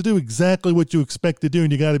always going to do exactly what you expect to do,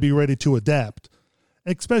 and you got to be ready to adapt,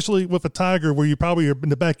 especially with a tiger where you probably are in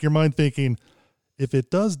the back of your mind thinking, if it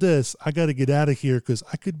does this, I got to get out of here because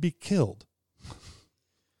I could be killed.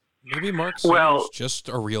 Maybe Mark Singer's just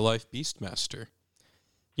a real life Beastmaster.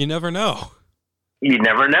 You never know. You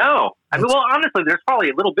never know. I mean, well, honestly, there's probably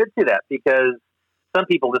a little bit to that, because some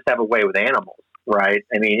people just have a way with animals, right?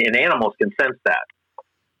 I mean, and animals can sense that.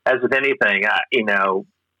 As with anything, you know,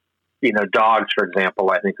 dogs, for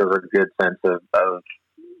example, I think are a good sense of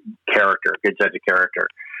character, good judge of character,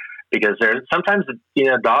 because there's sometimes, you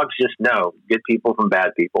know, dogs just know good people from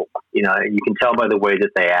bad people. You know, you can tell by the way that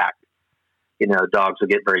they act. You know, dogs will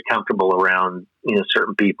get very comfortable around, you know,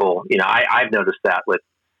 certain people. You know, I've noticed that with,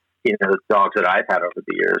 you know, the dogs that I've had over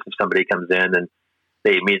the years. If somebody comes in and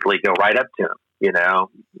they immediately go right up to them, you know,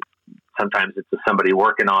 sometimes it's somebody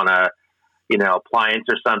working on a, you know, appliance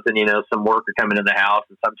or something, you know, some worker coming in the house,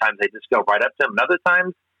 and sometimes they just go right up to them. And other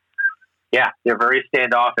times, yeah, they're very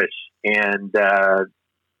standoffish. And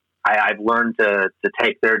I've learned to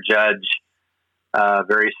take their judge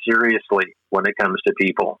very seriously when it comes to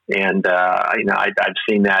people. And, you know, I've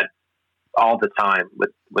seen that all the time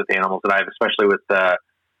with animals that especially with the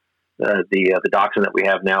dachshund that we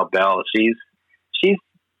have now, Belle. She's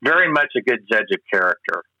very much a good judge of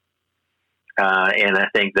character. And I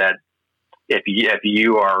think that if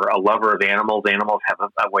you are a lover of animals have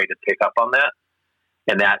a way to pick up on that,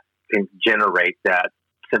 and that can generate that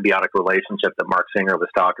symbiotic relationship that Mark Singer was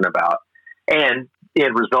talking about. And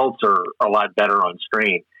results are a lot better on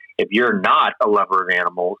screen. If you're not a lover of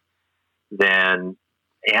animals, then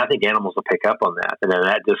I think animals will pick up on that. And then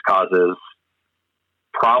that just causes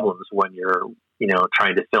problems when you're, you know,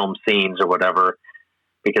 trying to film scenes or whatever,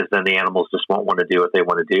 because then the animals just won't want to do what they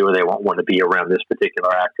want to do, or they won't want to be around this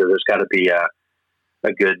particular actor. There's got to be a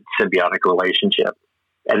good symbiotic relationship.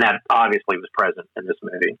 And that obviously was present in this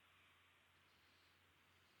movie.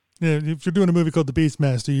 Yeah, if you're doing a movie called The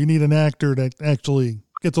Beastmaster, you need an actor that actually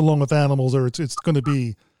gets along with animals, or it's going to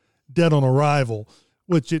be dead on arrival,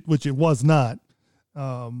 which it was not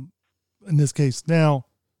in this case. Now,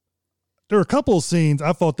 there are a couple of scenes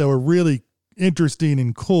I thought that were really interesting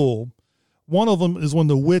and cool. One of them is when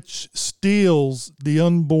the witch steals the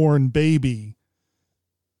unborn baby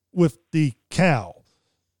with the cow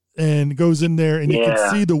and goes in there, and you can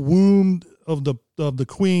see the wound of the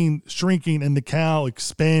queen shrinking and the cow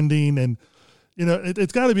expanding. And, you know,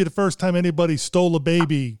 it's got to be the first time anybody stole a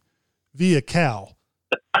baby via cow.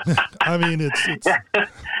 I mean, it's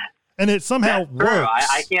and it somehow works.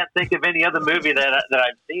 I can't think of any other movie that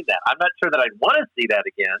I've seen that. I'm not sure that I'd want to see that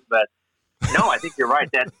again, but no, I think you're right.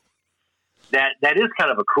 that is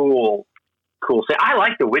kind of a cool scene. I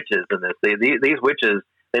like the witches in this. These witches,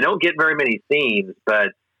 they don't get very many scenes, but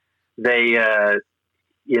they, and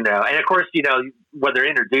of course, when they're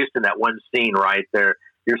introduced in that one scene, right there,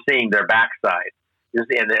 you're seeing their backside. And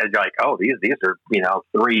you're like, oh, these are,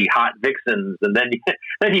 3 hot vixens. And then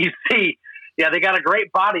you see, they got a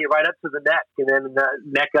great body right up to the neck. And then the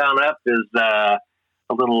neck on up is a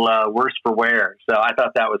little worse for wear. So I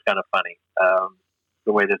thought that was kind of funny,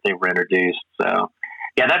 the way that they were introduced. So,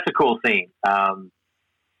 yeah, that's a cool scene. And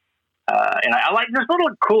I like, there's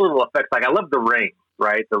cool little effects. Like, I love the ring,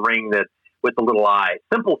 right? The ring that with the little eye.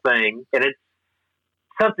 Simple thing. And it's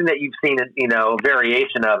something that you've seen, a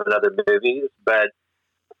variation of in other movies. But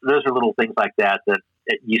those are little things like that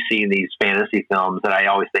you see in these fantasy films that I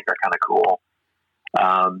always think are kind of cool.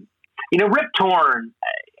 Rip Torn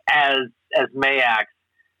as Mayax,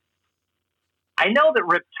 I know that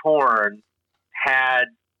Rip Torn had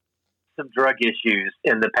some drug issues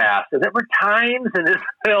in the past. And there were times in this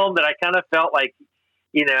film that I kind of felt like,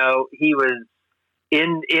 he was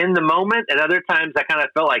in the moment, and other times I kind of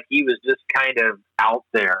felt like he was just kind of out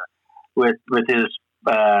there with his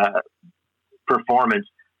performance,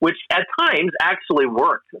 which at times actually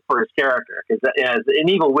worked for his character, because as an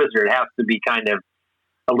evil wizard has to be kind of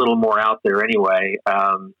a little more out there anyway.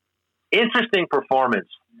 Interesting performance.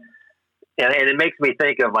 And it makes me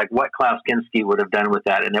think of like what Klaus Kinski would have done with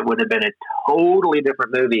that. And it would have been a totally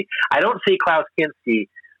different movie. I don't see Klaus Kinski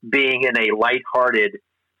being in a lighthearted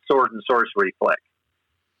sword and sorcery flick.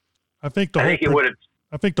 I think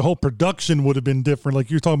the whole production would have been different. Like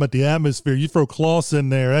you're talking about the atmosphere. You throw Klaus in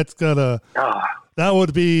there, that's that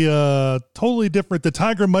would be totally different. The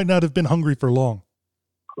tiger might not have been hungry for long.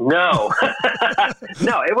 No,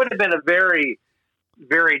 no, it would have been a very,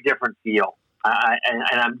 very different feel. And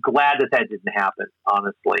I'm glad that didn't happen,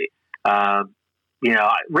 honestly.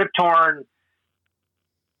 Rip Torn,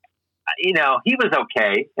 he was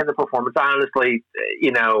okay in the performance. Honestly,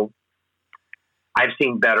 I've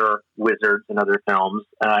seen better wizards in other films.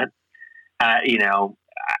 I kind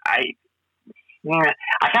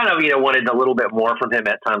of, wanted a little bit more from him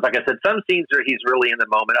at times. Like I said, some scenes where he's really in the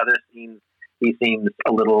moment. Other scenes, he seems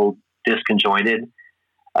a little disconjointed.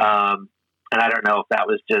 And I don't know if that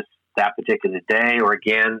was just that particular day, or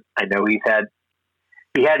again, I know he had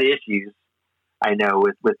issues. I know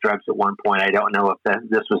with drugs at one point. I don't know if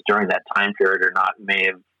this was during that time period or not.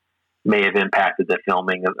 May have impacted the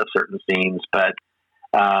filming of certain scenes, but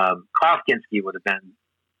Klaus Kinski would have been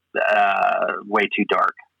way too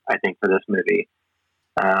dark, I think, for this movie.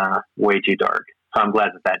 Way too dark. So I'm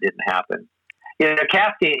glad that didn't happen.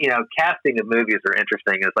 Casting of movies are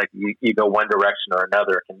interesting. It's like you go one direction or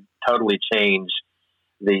another. It can totally change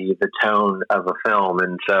the tone of a film.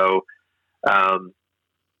 And so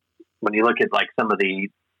when you look at like some of the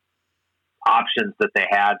options that they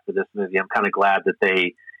had for this movie, I'm kind of glad that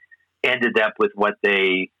they ended up with what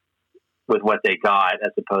they got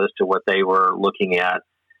as opposed to what they were looking at.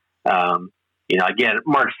 Again,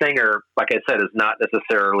 Mark Singer, like I said, is not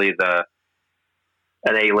necessarily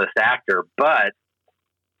an A-list actor, but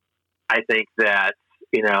I think that,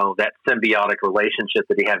 that symbiotic relationship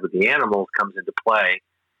that he had with the animals comes into play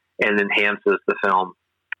and enhances the film,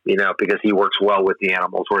 because he works well with the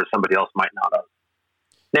animals, whereas somebody else might not have.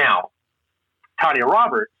 Now, Tanya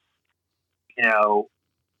Roberts,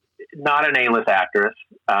 not an A-list actress,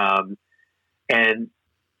 and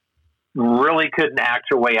really couldn't act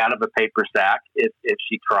her way out of a paper sack if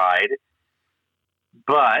she tried.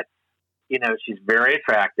 But, she's very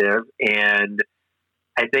attractive, and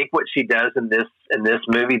I think what she does in this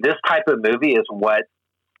movie, this type of movie is what,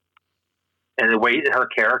 and the way that her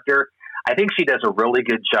character, I think she does a really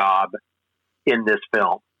good job in this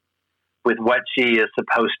film with what she is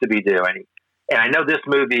supposed to be doing. And I know this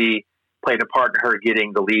movie played a part in her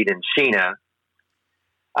getting the lead in Sheena.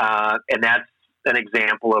 And that's an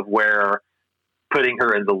example of where putting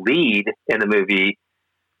her in the lead in the movie,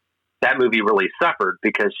 that movie really suffered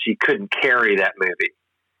because she couldn't carry that movie.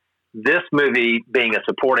 This movie, being a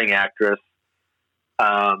supporting actress,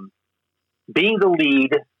 being the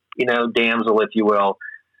lead, damsel, if you will,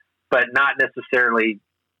 but not necessarily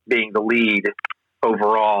being the lead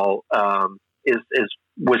overall,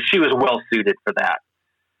 she was well suited for that.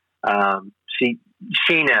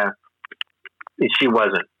 Sheena, she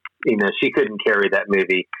wasn't, she couldn't carry that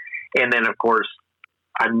movie. And then of course,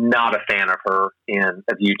 I'm not a fan of her in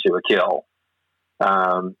A View to a Kill,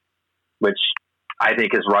 which I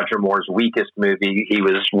think is Roger Moore's weakest movie. He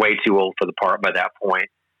was way too old for the part by that point.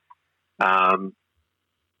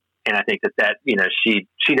 And I think that she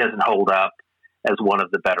doesn't hold up as one of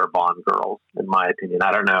the better Bond girls, in my opinion.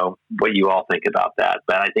 I don't know what you all think about that,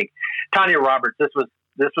 but I think Tanya Roberts, this was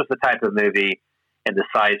the type of movie and the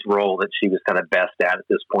size role that she was kind of best at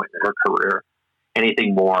this point in her career.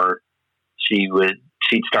 Anything more, she'd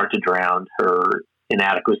start to drown. Her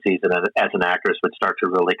inadequacies as an actress would start to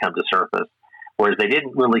really come to surface, whereas they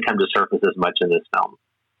didn't really come to surface as much in this film.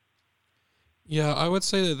 Yeah, I would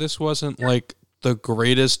say that this wasn't like the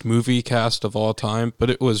greatest movie cast of all time, but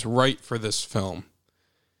it was right for this film.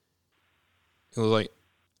 It was like,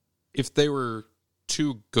 if they were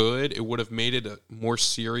too good, it would have made it a more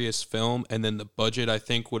serious film, and then the budget, I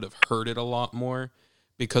think, would have hurt it a lot more.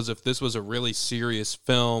 Because if this was a really serious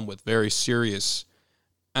film with very serious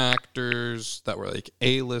actors that were like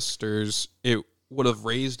A-listers, it would have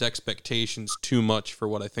raised expectations too much for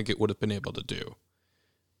what I think it would have been able to do.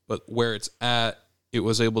 But where it's at, it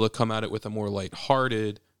was able to come at it with a more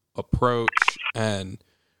lighthearted approach and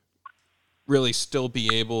really still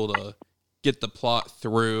be able to get the plot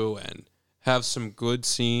through and have some good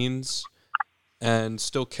scenes and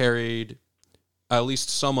still carried at least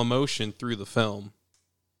some emotion through the film.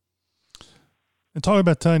 And talking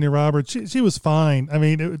about Tanya Roberts, she was fine. I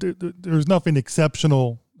mean, there was nothing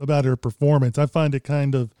exceptional about her performance. I find it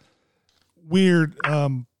kind of weird.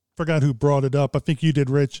 Forgot who brought it up. I think you did,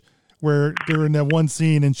 Rich, where they're in that one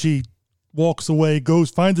scene and she walks away,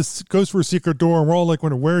 goes for a secret door, and we're all like,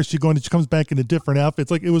 where is she going? And she comes back in a different outfit.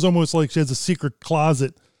 It's like, it was almost like she has a secret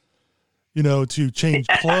closet, to change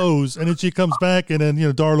clothes. And then she comes back, and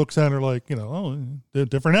then, Dar looks at her like, a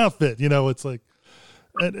different outfit. It's like,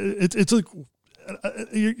 it's like,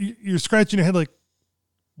 you're scratching your head like,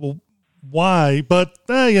 well, why? But,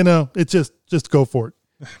 it's just go for it.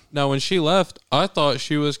 Now, when she left, I thought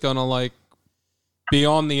she was going to be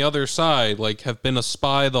on the other side, have been a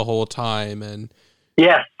spy the whole time and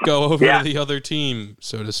go over to the other team,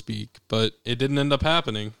 so to speak. But it didn't end up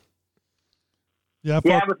happening. Yeah,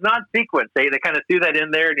 it was not sequenced. They kind of threw that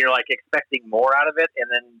in there, and you're expecting more out of it. And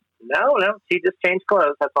then, no, she just changed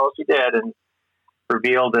clothes. That's all she did, and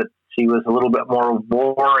revealed that she was a little bit more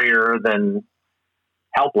warrior than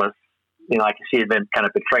helpless. She had been kind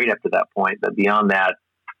of betrayed up to that point, but beyond that,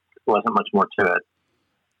 there wasn't much more to it.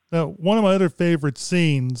 Now, one of my other favorite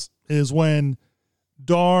scenes is when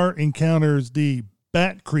Dar encounters the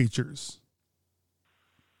bat creatures.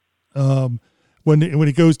 When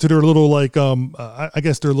he goes to their little, I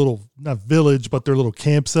guess their little, not village, but their little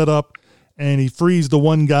camp set up, and he frees the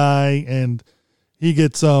one guy, and he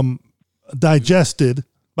gets digested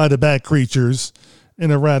by the bat creatures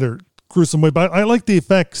in a rather gruesome way. But I like the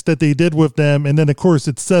effects that they did with them, and then, of course,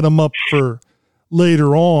 it set them up for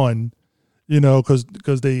later on, because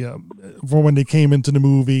they, for when they came into the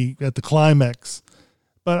movie at the climax.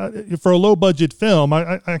 But for a low budget film,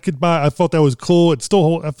 I could buy. I thought that was cool. It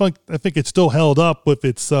still, I think it still held up with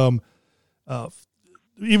its, even though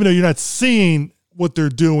you're not seeing what they're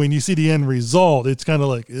doing, you see the end result. It's kind of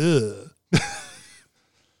like, ugh.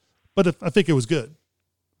 But I think it was good.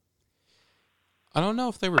 I don't know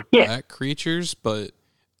if they were bat creatures, but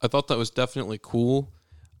I thought that was definitely cool.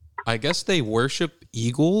 I guess they worship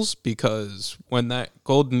eagles, because when that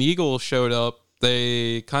golden eagle showed up,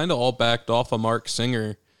 they kind of all backed off of Mark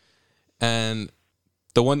Singer, and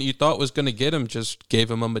the one that you thought was going to get him just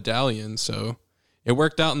gave him a medallion. So it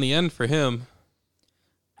worked out in the end for him.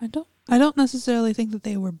 I don't necessarily think that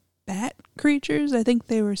they were bat creatures. I think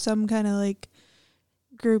they were some kind of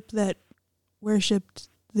group that worshipped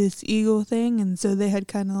this eagle thing, and so they had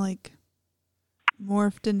kind of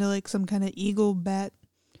morphed into some kind of eagle bat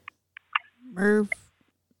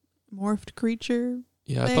morphed creature.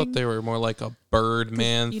 Yeah, I thought they were more like a bird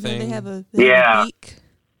man thing. They have a beak.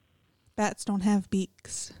 Bats don't have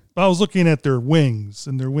beaks. I was looking at their wings,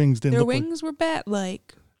 and their wings didn't. Their wings were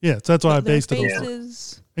bat-like. Yeah, so that's why I based it on.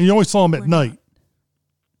 And you always saw them at night.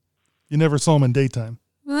 You never saw them in daytime.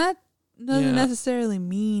 Well, that doesn't necessarily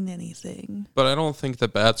mean anything. But I don't think the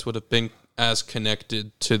bats would have been as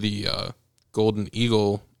connected to the golden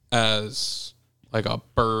eagle as a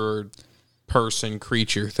bird person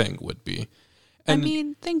creature thing would be. And, I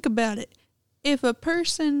mean, think about it. If a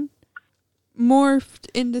person morphed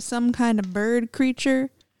into some kind of bird creature,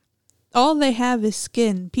 all they have is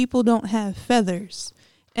skin. People don't have feathers.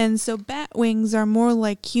 And so bat wings are more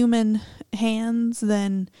like human hands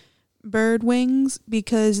than bird wings,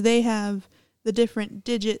 because they have the different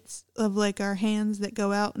digits of our hands that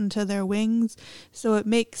go out into their wings. So it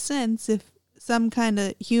makes sense if some kind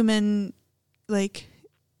of human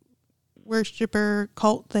worshiper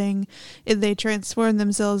cult thing, if they transform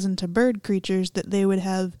themselves into bird creatures, that they would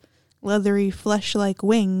have leathery flesh-like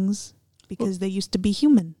wings, because they used to be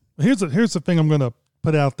human. Here's the thing I'm going to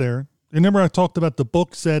put out there. remember I talked about the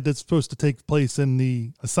book said it's supposed to take place in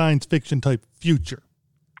a science fiction type future.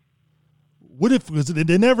 What if, because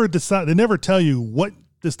they never decide, they never tell you what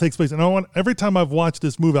this takes place. And every time I've watched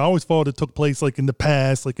this movie, I always thought it took place like in the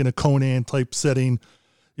past, like in a Conan type setting,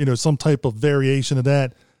 some type of variation of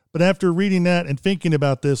that. But after reading that and thinking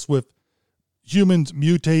about this with humans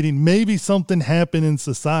mutating, maybe something happened in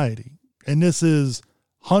society. And this is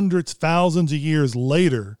hundreds, thousands of years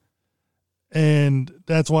later. And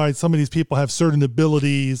that's why some of these people have certain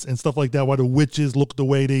abilities and stuff like that. Why the witches look the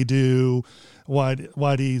way they do, why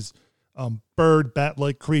these bird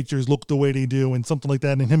bat-like creatures look the way they do, and something like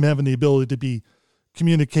that. And him having the ability to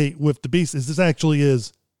communicate with the beast. This actually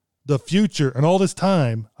is the future. And all this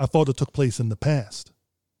time, I thought it took place in the past.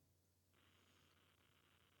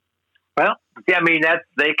 Well, yeah, I mean, that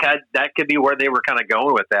could be where they were kind of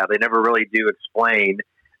going with that. They never really do explain.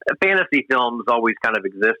 Fantasy films always kind of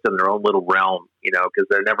exist in their own little realm, because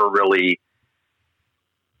they're never really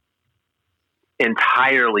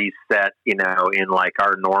entirely set, in like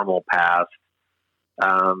our normal past.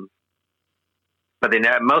 But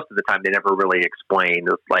most of the time they never really explain.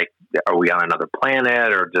 It's like, are we on another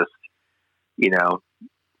planet or just, in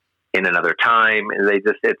another time? And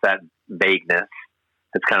it's that vagueness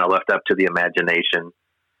that's kind of left up to the imagination.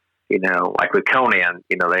 Like with Conan,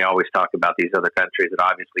 they always talk about these other countries that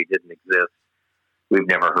obviously didn't exist. We've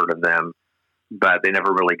never heard of them, but they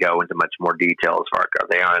never really go into much more detail as far as are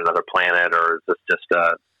they on another planet or is this just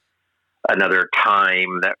another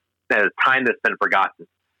time time that's been forgotten.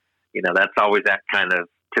 That's always that kind of,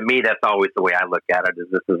 to me, that's always the way I look at it, is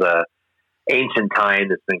this is a ancient time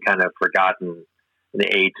that's been kind of forgotten in the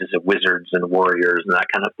ages of wizards and warriors and that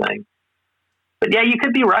kind of thing. But yeah, you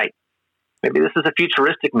could be right. Maybe this is a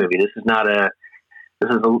futuristic movie. This is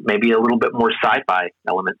maybe a little bit more sci-fi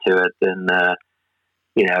element to it than, I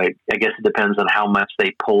guess it depends on how much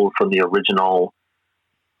they pull from the original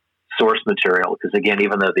source material. Because again,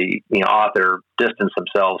 even though the author distanced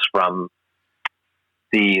themselves from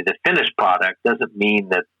the finished product, doesn't mean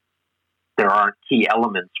that there aren't key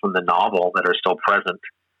elements from the novel that are still present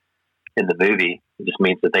in the movie. It just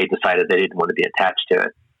means that they decided they didn't want to be attached to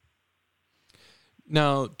it.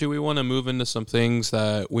 Now, do we want to move into some things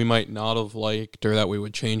that we might not have liked or that we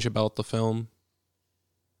would change about the film?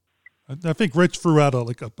 I think Rich threw out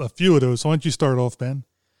a few of those. So why don't you start off, Ben?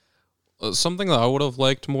 Something that I would have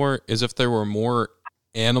liked more is if there were more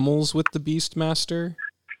animals with the Beastmaster.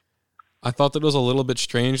 I thought that it was a little bit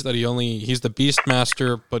strange that he's the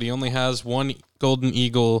Beastmaster, but he only has one golden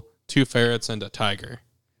eagle, 2 ferrets, and a tiger.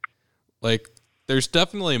 Like, there's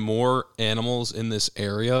definitely more animals in this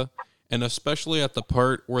area. And especially at the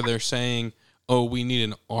part where they're saying, oh, we need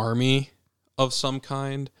an army of some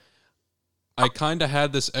kind. I kind of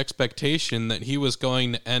had this expectation that he was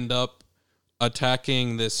going to end up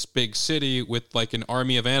attacking this big city with like an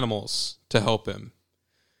army of animals to help him.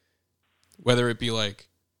 Whether it be like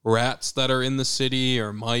rats that are in the city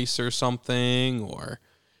or mice or something, or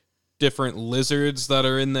different lizards that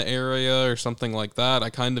are in the area or something like that. I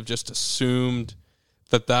kind of just assumed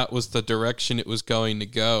that was the direction it was going to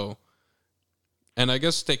go. And I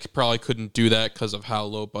guess they probably couldn't do that because of how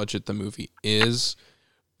low budget the movie is.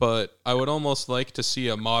 But I would almost like to see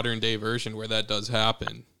a modern day version where that does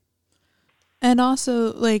happen. And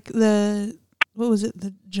also, like, the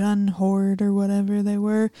Jun Horde or whatever they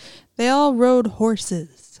were, they all rode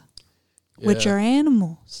horses, which are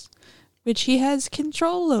animals, which he has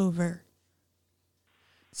control over.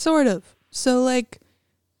 Sort of. So, like,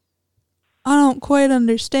 I don't quite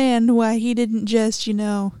understand why he didn't just,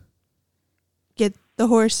 get the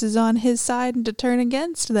horses on his side and to turn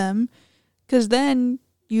against them, because then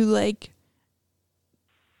you've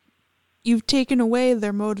taken away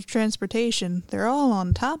their mode of transportation. They're all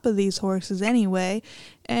on top of these horses anyway,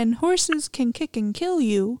 and horses can kick and kill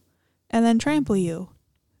you and then trample you.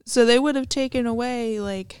 So they would have taken away,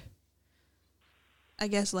 like, I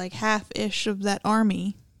guess, like half-ish of that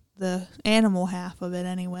army, the animal half of it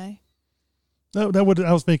anyway. I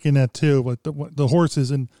was thinking that too, but the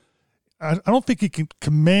horses, and I don't think he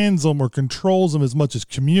commands them or controls them as much as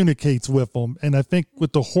communicates with them. And I think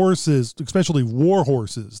with the horses, especially war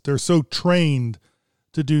horses, they're so trained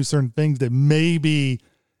to do certain things that maybe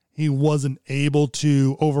he wasn't able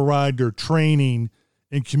to override their training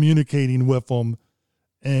in communicating with them,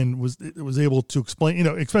 and was able to explain,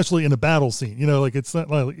 especially in a battle scene, like it's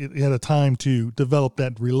not like he had a time to develop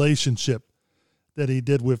that relationship that he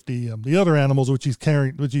did with the other animals, which he's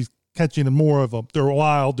catching in more of them. They're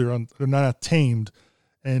wild. They're not tamed.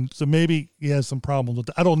 And so maybe he has some problems with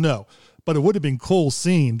that. I don't know, but it would have been cool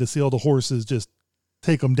scene to see all the horses just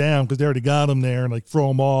take them down, because they already got them there, and like throw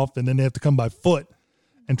them off, and then they have to come by foot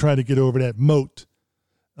and try to get over that moat.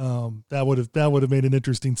 That would have made an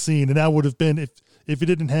interesting scene, and that would have been if you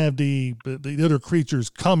didn't have the other creatures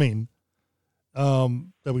coming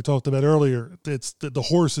that we talked about earlier. It's the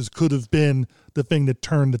horses could have been the thing that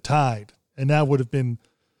turned the tide, and that would have been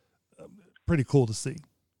pretty cool to see.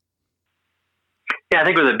 Yeah, I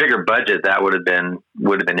think with a bigger budget, that would have been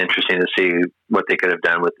interesting to see what they could have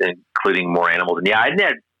done with including more animals. And yeah, I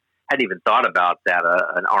hadn't even thought about that.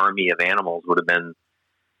 An army of animals would have been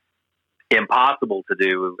impossible to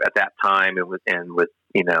do at that time, and with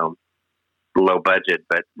low budget.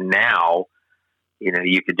 But now,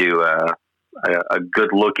 you could do a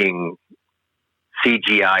good looking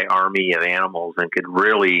CGI army of animals and could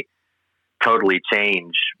really totally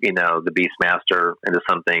change, the Beastmaster into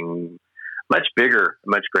something much bigger,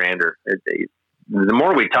 much grander. The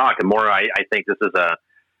more we talk, the more I think this is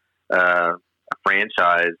a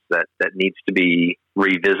franchise that needs to be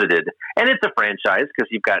revisited. And it's a franchise because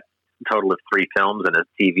you've got a total of 3 films and a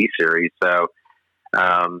TV series. So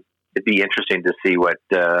it'd be interesting to see what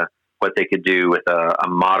they could do with a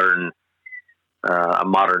modern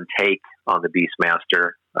take on the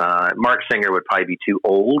Beastmaster. Mark Singer would probably be too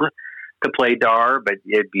old to play Dar, but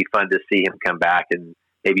it'd be fun to see him come back and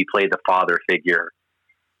maybe play the father figure,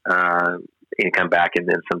 and come back in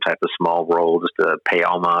some type of small role just to pay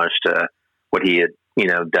homage to what he had,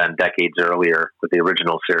 done decades earlier with the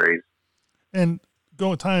original series. And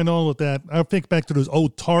tying on with that, I think back to those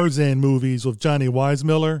old Tarzan movies with Johnny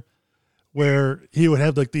Weissmuller, where he would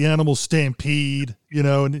have like the animal stampede,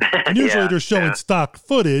 and usually they're showing stock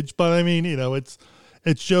footage, but I mean, it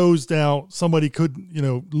shows how somebody could,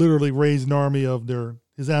 literally raise an army of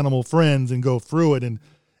his animal friends and go through it. And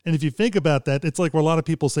if you think about that, it's like where a lot of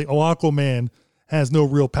people say, oh, Aquaman has no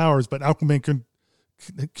real powers, but Aquaman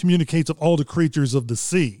communicates with all the creatures of the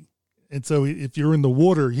sea. And so if you're in the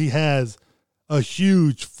water, he has a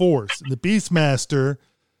huge force. And the Beastmaster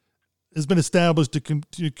has been established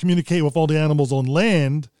to communicate with all the animals on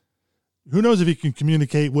land. Who knows if he can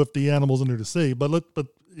communicate with the animals under the sea, but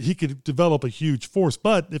he could develop a huge force.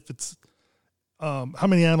 But if it's how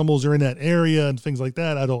many animals are in that area and things like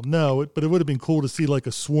that, I don't know. But it would have been cool to see like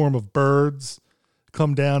a swarm of birds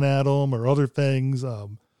come down at them or other things.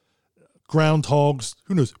 Groundhogs,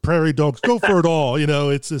 who knows? Prairie dogs, go for it all.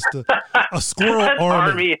 It's just a squirrel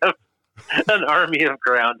army. An army of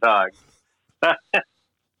groundhogs. That's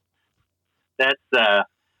Don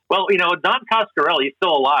Coscarelli, he's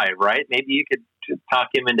still alive, right? Maybe you could talk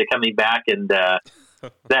him into coming back, and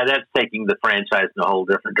that's taking the franchise in a whole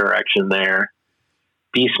different direction there.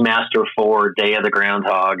 Beastmaster 4, Day of the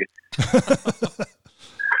Groundhog.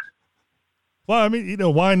 Well, I mean,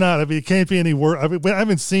 why not? I mean, it can't be any worse. I mean, I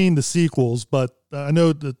haven't seen the sequels, but I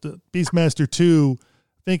know that the Beastmaster 2,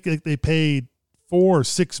 I think they paid $4 or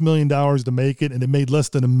 $6 million to make it, and it made less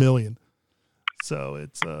than $1 million. So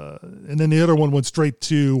it's and then the other one went straight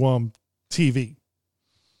to TV.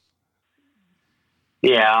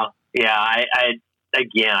 Yeah. I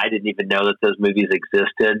didn't even know that those movies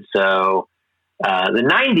existed. So the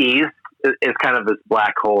 '90s is kind of this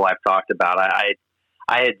black hole I've talked about. I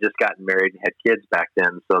had just gotten married and had kids back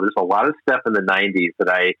then, so there's a lot of stuff in the '90s that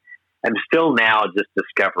I am still now just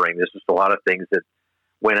discovering. There's just a lot of things that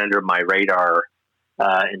went under my radar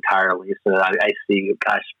entirely. So I see,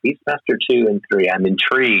 gosh, Beastmaster 2 and 3. I'm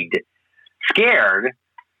intrigued, scared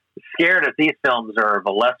if these films are of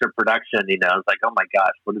a lesser production. It's like, oh my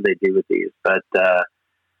gosh, what do they do with these? But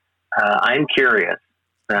I'm curious.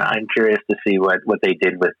 I'm curious to see what they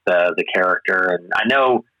did with the character. And I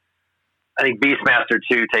think Beastmaster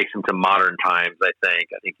 2 takes him to modern times. I think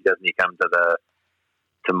he come to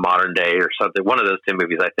modern day or something. One of those 2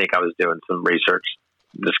 movies. I think I was doing some research,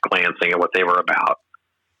 just glancing at what they were about.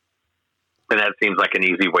 And that seems like an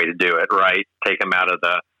easy way to do it, right? Take him out of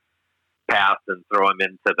the past and throw him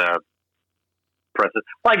into the present.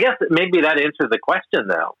 Well, I guess maybe that answers the question,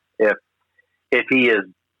 though. If he is,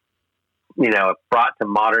 brought to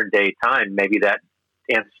modern day time, maybe that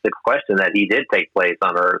answers the question that he did take place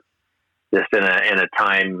on Earth, just in a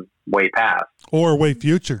time way past or way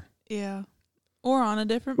future. Yeah, or on a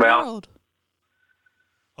different world.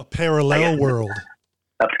 A parallel world.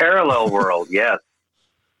 A parallel world, yes.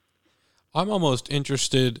 I'm almost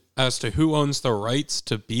interested as to who owns the rights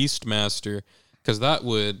to Beastmaster, because that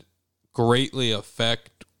would greatly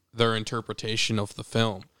affect their interpretation of the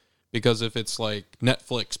film. Because if it's like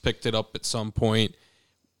Netflix picked it up at some point,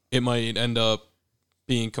 it might end up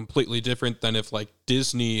being completely different than if like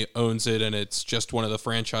Disney owns it and it's just one of the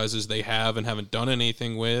franchises they have and haven't done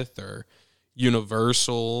anything with, or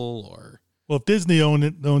Universal, or... Well, if Disney owns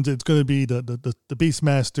it, it's going to be the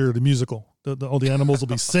Beastmaster, the musical. All the animals will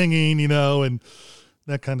be singing, and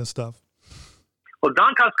that kind of stuff. Well,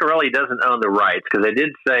 Don Coscarelli doesn't own the rights because they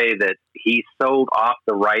did say that he sold off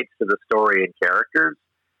the rights to the story and characters.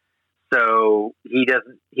 So he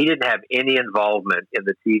didn't have any involvement in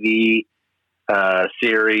the TV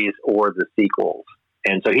series or the sequels.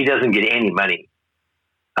 And so he doesn't get any money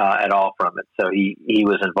at all from it. So he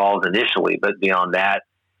was involved initially, but beyond that,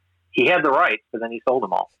 he had the rights, but then he sold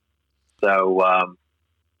them all. So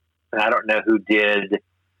I don't know who did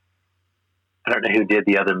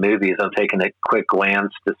the other movies. I'm taking a quick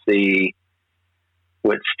glance to see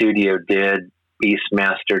what studio did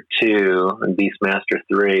Beastmaster 2 and Beastmaster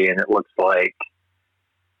 3, and it looks like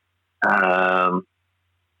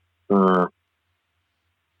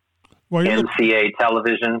NCA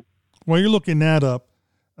Television. While you're looking that up,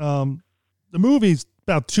 the movie's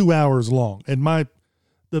about 2 hours long, and my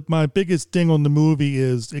biggest ding on the movie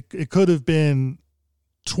is it could have been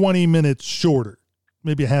 20 minutes shorter,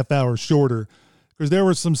 maybe a half hour shorter, because there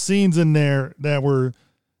were some scenes in there that were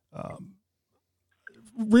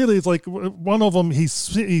really, it's like one of them, he's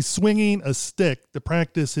swinging a stick to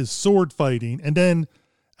practice his sword fighting, and then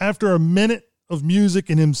after a minute of music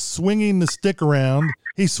and him swinging the stick around,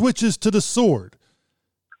 he switches to the sword.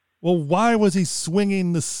 Well, why was he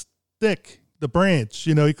swinging the stick, the branch?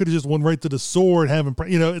 You know, he could have just went right to the sword, having,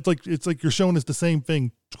 you know, it's like you're showing us the same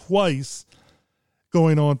thing twice,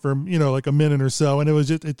 going on for, you know, like a minute or so, and it was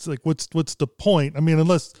just, it's like, what's the point? I mean,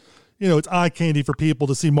 unless, you know, it's eye candy for people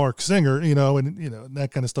to see Mark Singer, you know, and, you know,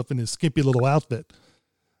 that kind of stuff in his skimpy little outfit.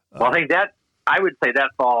 Well, I would say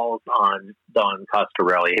that falls on Don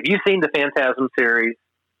Coscarelli. Have you seen the Phantasm series?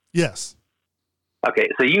 Yes. Okay,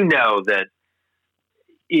 so you know that,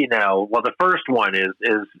 you know, well, the first one is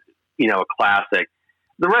you know, a classic.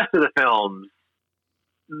 The rest of the films,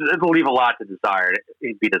 it'll leave a lot to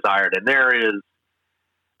be desired, and there is,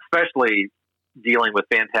 especially dealing with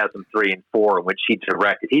Phantasm 3 and 4, which he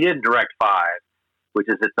directed. He didn't direct 5, which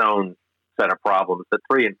is its own set of problems, but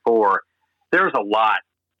 3 and 4, there's a lot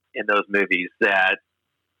in those movies that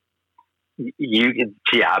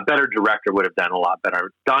a better director would have done a lot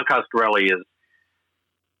better. Don Coscarelli is,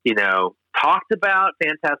 you know, talked about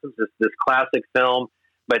Phantasm as this classic film,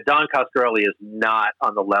 but Don Coscarelli is not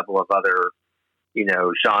on the level of other, you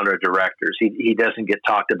know, genre directors. He doesn't get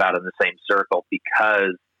talked about in the same circle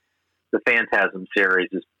because the Phantasm series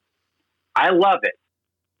is, I love it,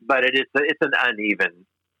 but it's an uneven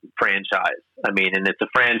franchise. I mean, and it's a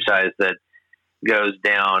franchise that goes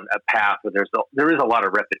down a path where there is a lot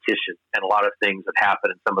of repetition and a lot of things that happen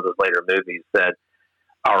in some of those later movies that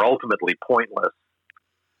are ultimately pointless.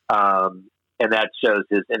 And that shows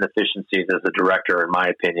his inefficiencies as a director, in my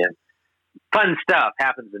opinion. Fun stuff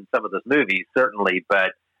happens in some of those movies, certainly,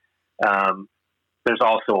 but there's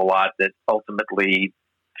also a lot that ultimately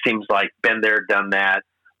seems like been there, done that,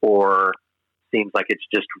 or seems like it's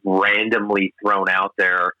just randomly thrown out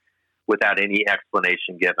there without any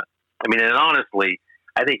explanation given. I mean, and honestly,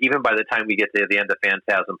 I think even by the time we get to the end of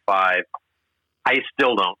Phantasm 5, I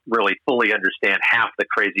still don't really fully understand half the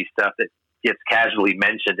crazy stuff that gets casually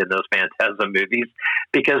mentioned in those Phantasm movies,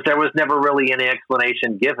 because there was never really any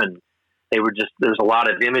explanation given. There's a lot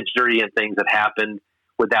of imagery and things that happened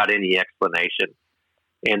without any explanation.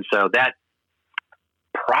 And so that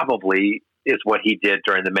probably is what he did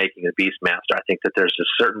during the making of Beastmaster. I think that there's just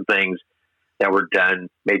certain things that were done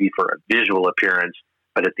maybe for a visual appearance,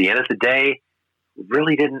 but at the end of the day,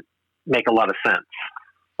 really didn't make a lot of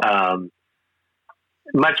sense.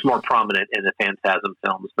 Much more prominent in the Phantasm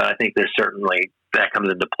films, but I think there's certainly that comes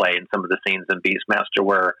into play in some of the scenes in Beastmaster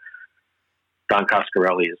where Don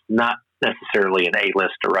Coscarelli is not necessarily an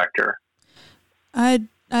A-list director. I'd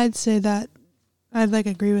say that I'd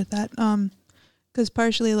agree with that. Because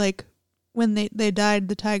partially when they dyed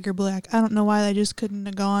the tiger black, I don't know why they just couldn't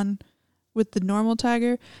have gone with the normal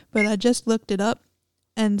tiger, but I just looked it up,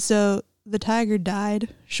 and so the tiger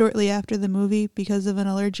died shortly after the movie because of an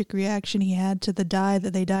allergic reaction he had to the dye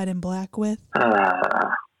that they dyed him black with.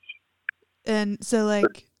 And so,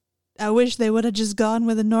 I wish they would have just gone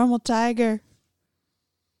with a normal tiger.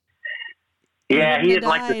 Yeah, he didn't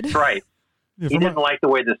like the stripes. Yeah, he didn't like the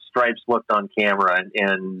way the stripes looked on camera,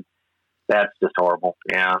 and that's just horrible.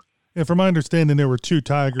 Yeah. Yeah, from my understanding, there were 2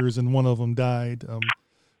 tigers, and one of them died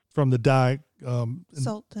from the dye.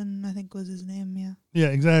 Sultan, I think was his name, yeah. Yeah,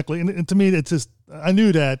 exactly. And to me, it's just, I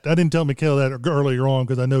knew that. I didn't tell Michaela that earlier on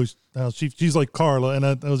because I know how she's like Carla, and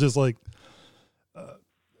I was just like,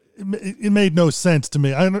 it made no sense to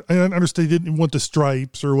me. I understood he didn't want the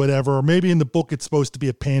stripes or whatever, or maybe in the book it's supposed to be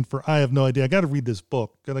a panther. I have no idea. I got to read this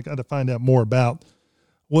book. I got to find out more about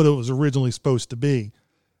what it was originally supposed to be.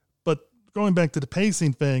 But going back to the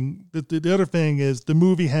pacing thing, the other thing is the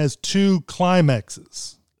movie has 2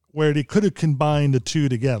 climaxes where they could have combined the 2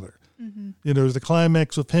 together. Mm-hmm. You know, there's the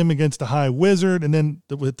climax with him against the High Wizard, and then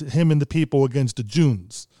with him and the people against the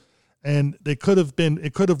Junes. And it could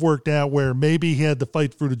have worked out where maybe he had to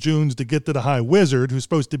fight through the Junes to get to the High Wizard, who's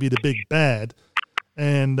supposed to be the big bad,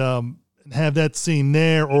 and have that scene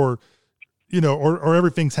there, or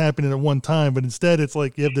everything's happening at one time. But instead, it's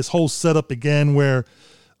like you have this whole setup again where,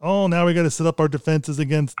 oh, now we got to set up our defenses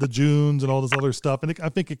against the Junes and all this other stuff. And I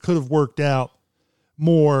think it could have worked out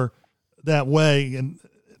more that way, and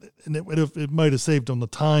it might have saved on the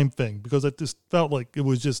time thing, because it just felt like it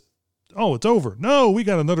was just, oh, it's over. No, we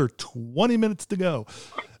got another 20 minutes to go.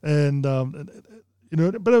 And,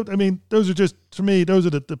 but I mean, those are just, to me, those are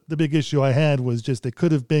the big issue I had, was just it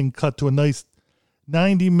could have been cut to a nice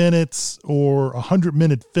 90 minutes or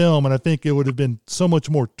 100-minute film, and I think it would have been so much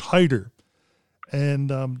more tighter. And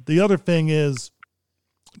the other thing is,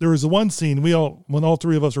 there was the one scene, when all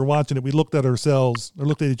 3 of us were watching it, we looked at ourselves, or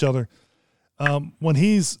looked at each other, when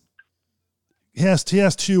he has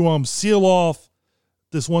to seal off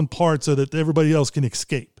this one part so that everybody else can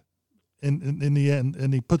escape in the end.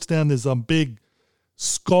 And he puts down this big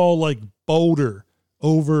skull-like boulder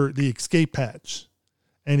over the escape hatch.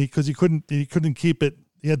 And because he couldn't keep it,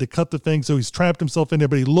 he had to cut the thing. So he's trapped himself in there,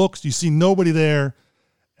 but he looks, you see nobody there.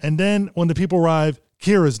 And then when the people arrive,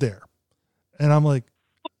 Kira's there. And I'm like,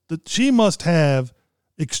 she must have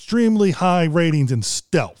extremely high ratings in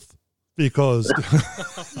stealth, because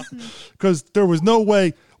there was no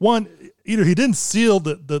way, one, either he didn't seal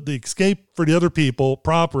the escape for the other people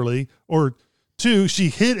properly, or 2, she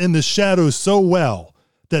hid in the shadows so well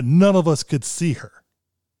that none of us could see her.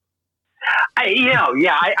 I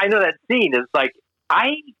know that scene is like,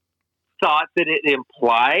 I thought that it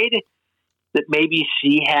implied that maybe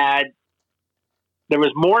there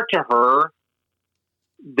was more to her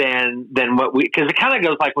than what because it kind of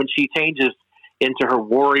goes like when she changes into her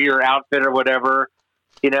warrior outfit or whatever,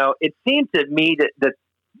 it seemed to me that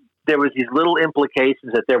there was these little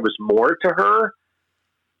implications that there was more to her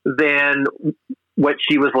than what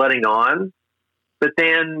she was letting on, but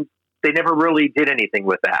then they never really did anything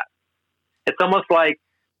with that. It's almost like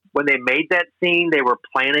when they made that scene, they were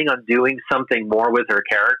planning on doing something more with her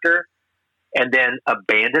character and then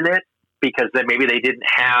abandon it because then maybe they didn't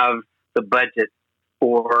have the budget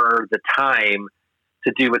or the time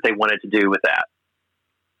to do what they wanted to do with that.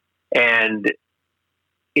 And,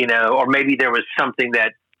 or maybe there was something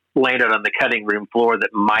that landed on the cutting room floor that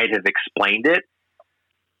might have explained it.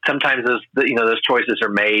 Sometimes those choices are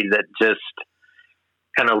made that just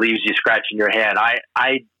kind of leaves you scratching your head.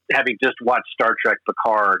 I having just watched Star Trek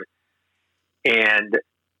Picard, and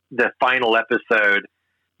the final episode,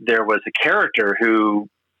 there was a character who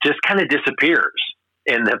just kind of disappears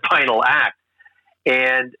in the final act.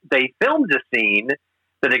 And they filmed a scene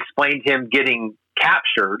that explained him getting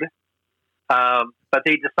captured, but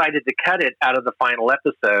they decided to cut it out of the final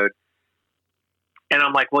episode. And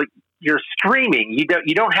I'm like, well, you're streaming. You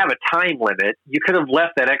don't have a time limit. You could have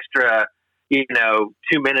left that extra, 2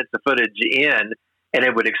 minutes of footage in, and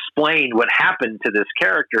it would explain what happened to this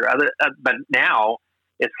character. But now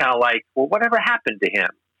it's kind of like, well, whatever happened to him?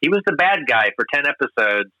 He was the bad guy for 10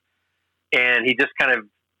 episodes, and he just kind of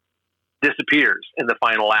disappears in the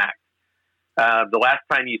final act. The last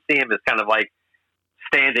time you see him is kind of like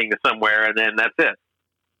standing somewhere, and then that's it.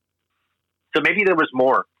 So maybe there was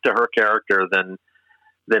more to her character than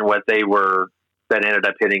what that ended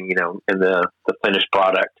up hitting, in the finished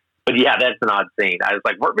product. But yeah, that's an odd scene. I was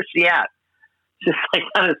like, where was she at? Just like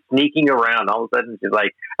kind of sneaking around. All of a sudden she's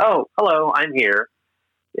like, oh, hello, I'm here.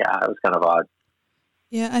 Yeah, it was kind of odd.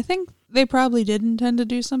 Yeah, I think they probably did intend to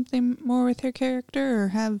do something more with her character or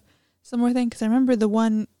have some more thing. Because I remember the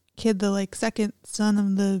one kid, the second son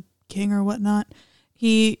of the king or whatnot,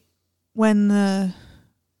 when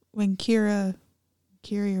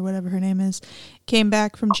Kiri or whatever her name is, came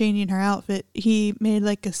back from changing her outfit, he made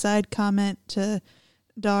a side comment to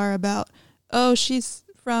Dar about, oh, she's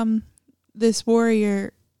from this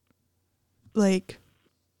warrior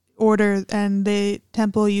order, and the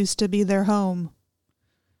temple used to be their home.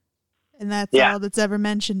 And that's all that's ever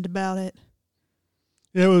mentioned about it.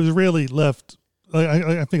 Yeah, it was really left.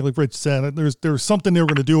 I think, like Rich said, there was something they were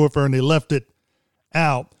going to do with her, and they left it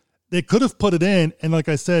out. They could have put it in, and like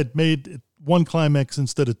I said, made one climax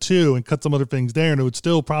instead of 2, and cut some other things there, and it would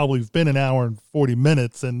still probably have been an hour and 40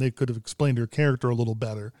 minutes, and they could have explained her character a little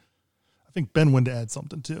better. I think Ben wanted to add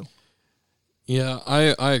something too. Yeah,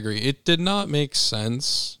 I agree. It did not make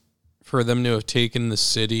sense for them to have taken the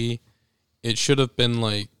city. It should have been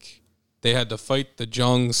they had to fight the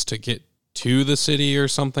Jungs to get to the city or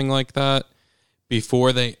something like that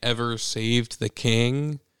before they ever saved the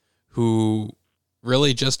king, who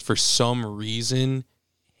really just for some reason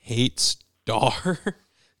hates Dar,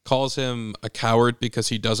 calls him a coward because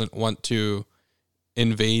he doesn't want to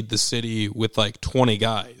invade the city with like 20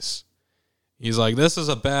 guys. He's like, this is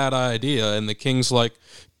a bad idea. And the king's like,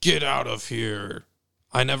 get out of here.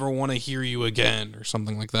 I never want to hear you again, or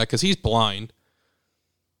something like that, because he's blind.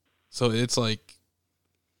 So it's like,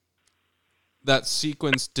 that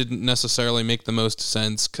sequence didn't necessarily make the most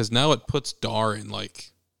sense, because now it puts Dar in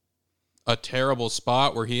like a terrible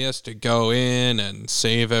spot where he has to go in and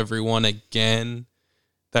save everyone again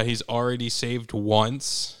that he's already saved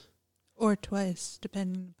once. Or twice,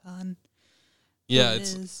 depending upon Yeah,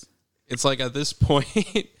 it's like at this point,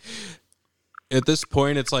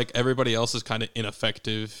 it's like everybody else is kind of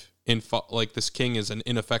ineffective. Like this king is an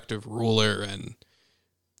ineffective ruler, and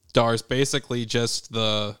Dar's basically just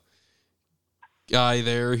the guy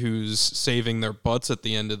there who's saving their butts at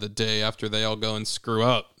the end of the day after they all go and screw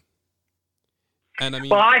up. And I mean,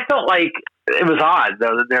 well, I felt like it was odd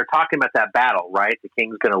though that they're talking about that battle, right? The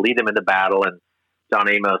king's going to lead them into battle, and John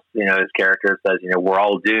Amos, his character says, we're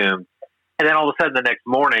all doomed. And then all of a sudden, the next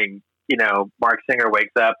morning, Mark Singer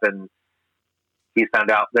wakes up and he's found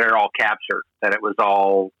out they're all captured. That it was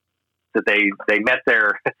all that they met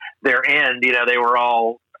their end. They were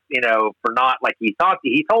all for not like he thought.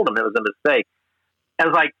 He told them it was a mistake. And it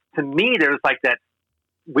was like, to me, there was like that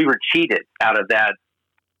we were cheated out of that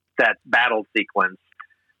battle sequence.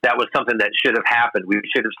 That was something that should have happened. We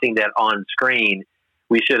should have seen that on screen.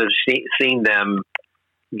 We should have seen them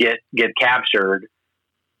get captured.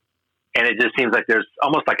 And it just seems like there's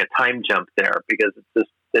almost like a time jump there, because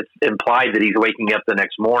it's implied that he's waking up the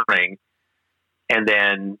next morning, and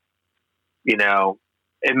then,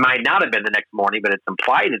 it might not have been the next morning, but it's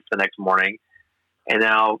implied it's the next morning. And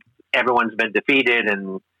now everyone's been defeated,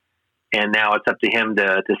 and now it's up to him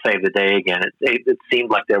to save the day again. It seemed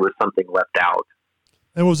like there was something left out.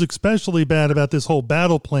 And what was especially bad about this whole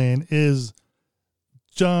battle plan is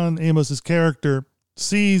John Amos's character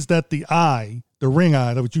sees that the ring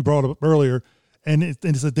eye, which you brought up earlier, and it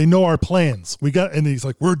said, they know our plans. And he's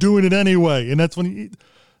like, we're doing it anyway. And that's when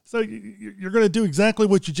so you're going to do exactly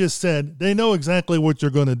what you just said. They know exactly what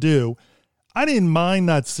you're going to do. I didn't mind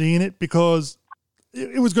not seeing it because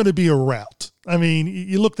it was going to be a rout. I mean,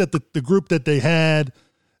 you looked at the group that they had,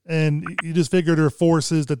 and you just figured their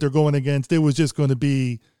forces that they're going against, it was just going to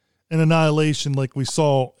be an annihilation like we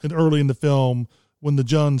saw early in the film when the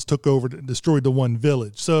Juns took over and destroyed the one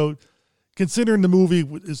village. So considering the movie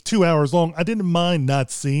is 2 hours long, I didn't mind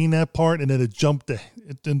not seeing that part, and then it jumped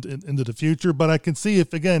into the future. But I can see if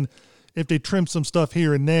they trimmed some stuff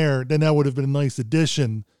here and there, then that would have been a nice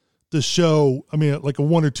addition to show, like a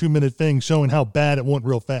 1 or 2 minute thing showing how bad it went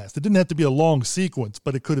real fast. It didn't have to be a long sequence,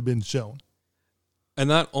 but it could have been shown. And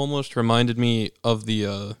that almost reminded me of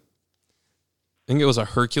I think it was a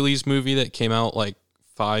Hercules movie that came out like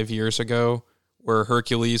 5 years ago, where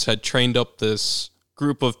Hercules had trained up this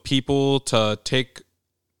group of people to take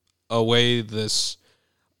away this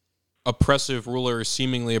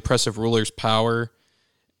seemingly oppressive ruler's power.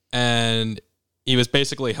 And he was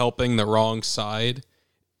basically helping the wrong side.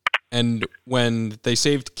 And when they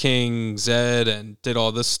saved King Zed and did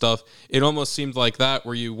all this stuff, it almost seemed like that,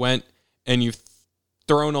 where you went and you've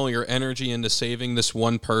thrown all your energy into saving this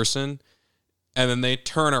one person, and then they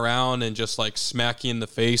turn around and just like smack you in the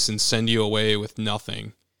face and send you away with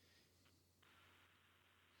nothing.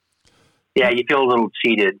 Yeah, you feel a little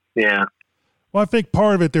cheated. Yeah. Well, I think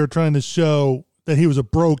part of it, they were trying to show that he was a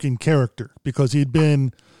broken character because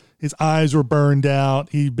his eyes were burned out.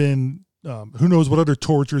 He'd been, who knows what other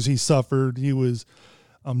tortures he suffered. He was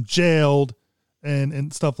jailed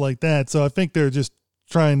and stuff like that. So I think they're just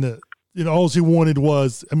trying to, all he wanted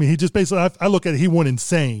was, he just basically, I look at it, he went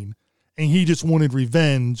insane, and he just wanted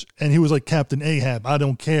revenge. And he was like Captain Ahab. I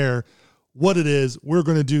don't care what it is. We're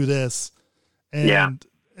going to do this. And, yeah.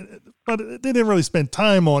 But they didn't really spend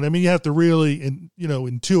time on it. You have to really,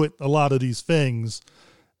 intuit a lot of these things.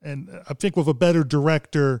 And I think with a better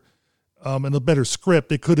director and a better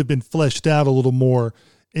script, it could have been fleshed out a little more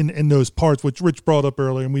in those parts, which Rich brought up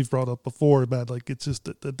earlier and we've brought up before about it's just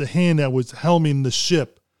the hand that was helming the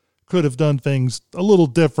ship could have done things a little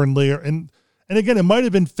differently. And again, it might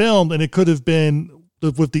have been filmed, and it could have been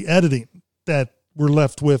with the editing that we're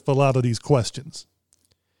left with a lot of these questions.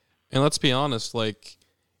 And let's be honest,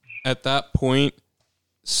 at that point,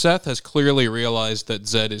 Seth has clearly realized that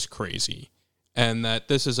Zed is crazy and that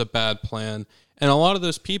this is a bad plan. And a lot of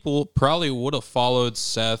those people probably would have followed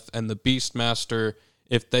Seth and the Beastmaster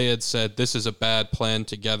if they had said this is a bad plan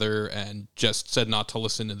together and just said not to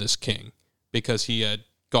listen to this king. because he had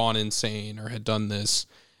gone insane or had done this.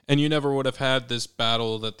 And you never would have had this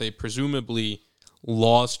battle that they presumably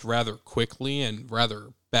lost rather quickly and rather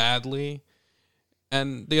badly.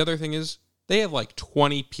 And the other thing is, they have like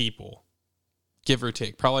 20 people, give or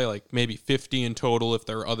take, probably like maybe 50 in total if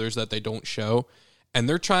there are others that they don't show. And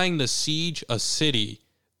they're trying to siege a city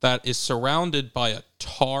that is surrounded by a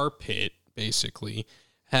tar pit, basically,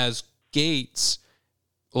 has gates,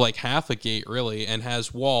 like half a gate really, and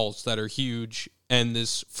has walls that are huge, and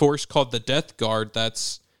this force called the Death Guard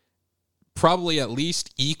that's probably at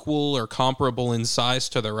least equal or comparable in size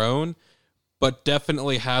to their own, but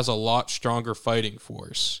definitely has a lot stronger fighting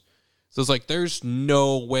force. So it's like, there's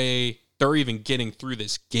no way they're even getting through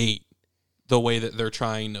this gate the way that they're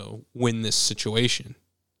trying to win this situation.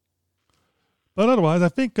 But otherwise, I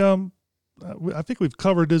think we've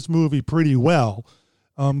covered this movie pretty well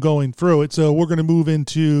going through it. So we're going to move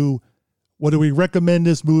into, what do we recommend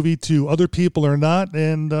this movie to other people or not?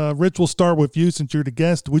 And Rich, we'll start with you since you're the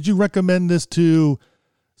guest. Would you recommend this to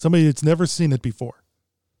somebody that's never seen it before?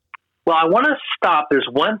 Well, I want to stop. There's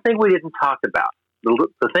one thing we didn't talk about.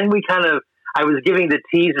 The thing I was giving the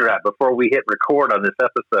teaser at before we hit record on this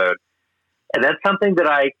episode. And that's something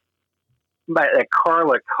that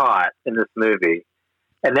Carla caught in this movie.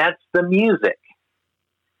 And that's the music.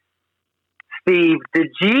 Steve, did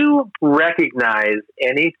you recognize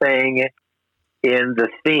anything in the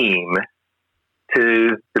theme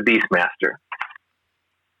to the Beastmaster?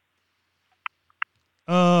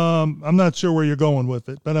 I'm not sure where you're going with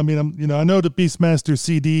it, but I mean, I know the Beastmaster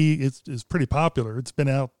CD is pretty popular. It's been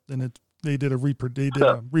out, and they did a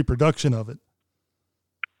reproduction of it.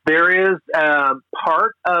 There is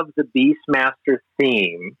part of the Beastmaster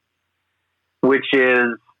theme, which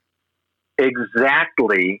is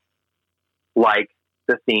exactly like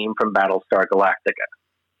the theme from Battlestar Galactica.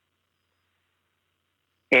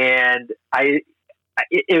 And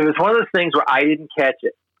it was one of those things where I didn't catch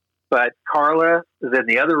it, but Carla is in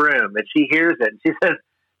the other room and she hears it and she says,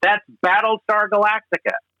 "That's Battlestar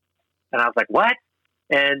Galactica." And I was like, "What?"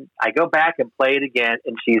 And I go back and play it again,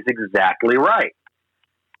 and she's exactly right.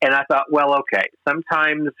 And I thought, well, okay,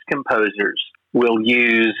 sometimes composers will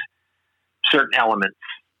use certain elements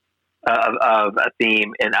of a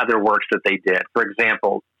theme in other works that they did. For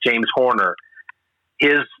example, James Horner,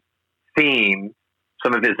 his theme,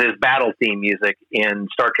 some of his battle theme music in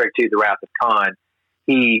Star Trek II, The Wrath of Khan,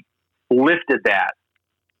 he lifted that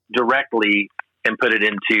directly and put it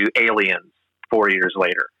into Aliens 4 years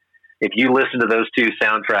later. If you listen to those two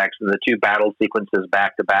soundtracks and the two battle sequences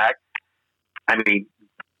back to back, I mean,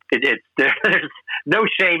 there's no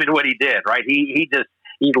shame in what he did, right? He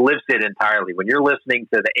lifts it entirely. When you're listening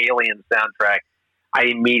to the Alien soundtrack, I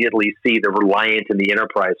immediately see the Reliant and the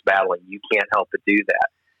Enterprise battling. You can't help but do that.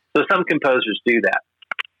 So some composers do that.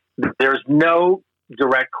 There's no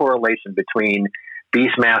direct correlation between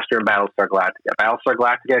Beastmaster and Battlestar Galactica. Battlestar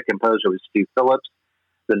Galactica composer was Steve Phillips.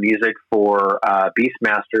 The music for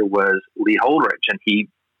Beastmaster was Lee Holdridge, and he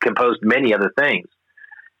composed many other things.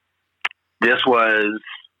 This was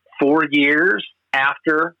 4 years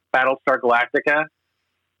after Battlestar Galactica,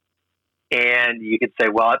 and you could say,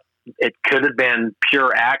 well, it could have been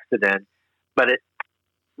pure accident, but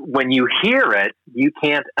when you hear it, you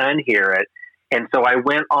can't unhear it. And so I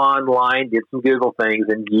went online, did some Google things,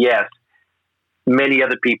 and yes, many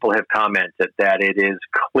other people have commented that it is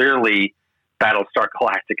clearly Battlestar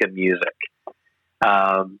Galactica music.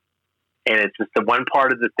 And it's just the one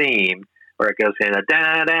part of the theme where it goes in a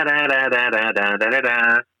da da da da da da da da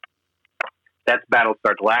da. That's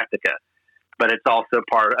Battlestar Galactica, but it's also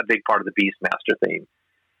a big part of the Beastmaster theme.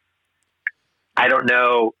 I don't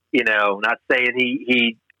know, not saying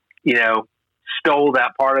he stole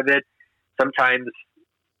that part of it. Sometimes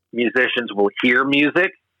musicians will hear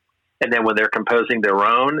music, and then when they're composing their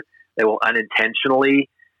own, they will unintentionally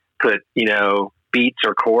put, beats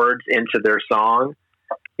or chords into their song,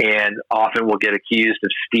 and often will get accused of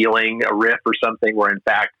stealing a riff or something where in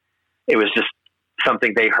fact it was just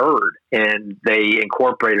something they heard and they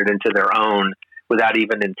incorporated into their own without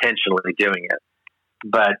even intentionally doing it.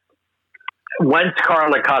 But once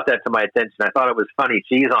Carla caught that to my attention, I thought it was funny.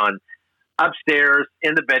 She's on upstairs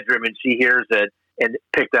in the bedroom and she hears it and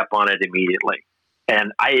picked up on it immediately.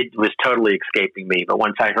 And it was totally escaping me. But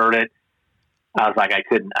once I heard it, I was like, I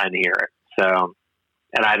couldn't unhear it. So,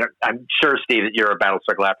 and I'm sure, Steve, that you're a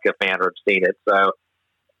Battlestar Galactica fan or have seen it. So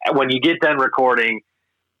when you get done recording,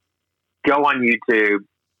 go on YouTube,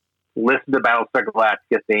 listen to Battlestar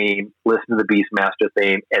Galactica theme, listen to the Beastmaster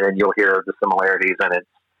theme, and then you'll hear the similarities. And it's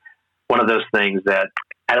one of those things that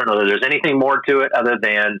I don't know that there's anything more to it other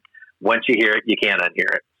than once you hear it, you can't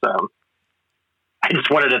unhear it. So just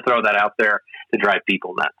wanted to throw that out there to drive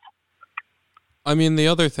people nuts. I mean, the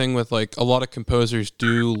other thing with like a lot of composers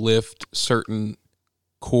do lift certain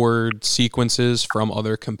chord sequences from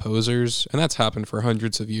other composers, and that's happened for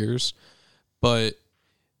hundreds of years. But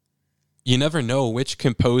you never know which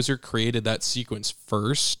composer created that sequence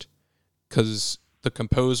first, because the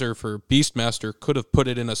composer for Beastmaster could have put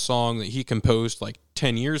it in a song that he composed like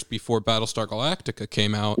 10 years before Battlestar Galactica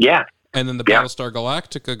came out. Yeah. And then the Battlestar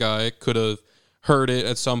Galactica guy could have heard it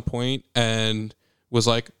at some point and was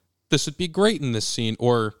like, this would be great in this scene,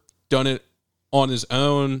 or done it on his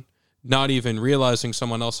own, not even realizing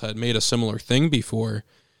someone else had made a similar thing before,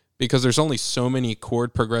 because there's only so many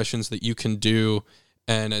chord progressions that you can do,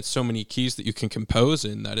 and it's so many keys that you can compose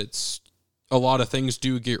in, that it's a lot of things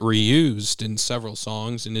do get reused in several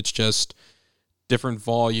songs, and it's just different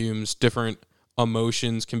volumes, different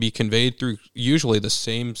emotions can be conveyed through usually the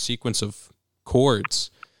same sequence of chords.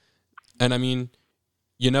 And I mean,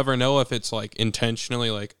 you never know if it's like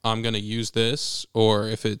intentionally like, I'm going to use this, or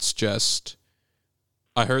if it's just,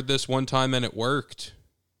 I heard this one time and it worked.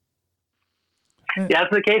 Yeah,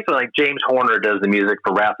 that's the case when like James Horner does the music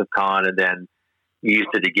for Wrath of Khan and then used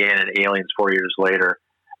it again in Aliens 4 years later.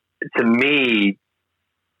 To me,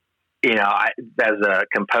 you know, as a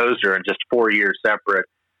composer and just 4 years separate,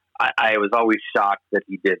 I was always shocked that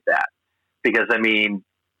he did that. Because, I mean,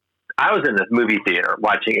 I was in the movie theater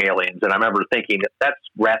watching Aliens, and I remember thinking that that's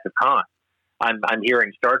Wrath of Khan. I'm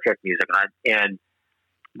hearing Star Trek music, and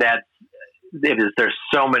there's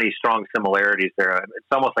so many strong similarities there. It's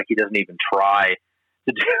almost like he doesn't even try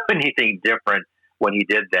to do anything different when he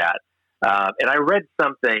did that. And I read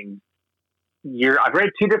something I've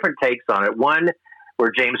read two different takes on it. One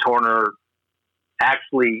where James Horner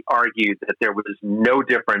actually argued that there was no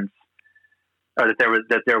difference, or that they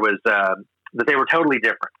were totally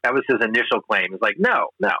different. That was his initial claim. It was like, no,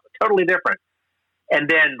 totally different. And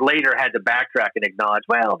then later had to backtrack and acknowledge,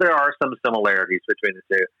 well, there are some similarities between the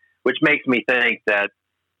two, which makes me think that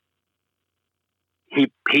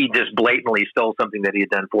he just blatantly stole something that he had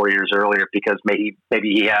done 4 years earlier, because maybe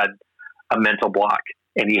he had a mental block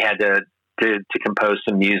and he had to compose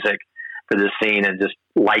some music for this scene and just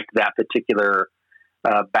liked that particular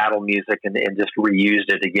battle music and just reused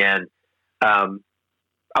it again. James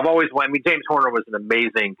Horner was an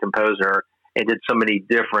amazing composer and did so many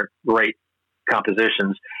different great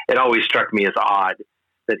compositions. It always struck me as odd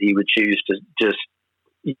that he would choose to just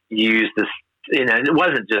use this, and it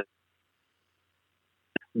wasn't just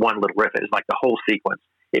one little riff. It was like the whole sequence.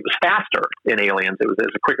 It was faster in Aliens. It was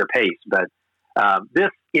a quicker pace, but this,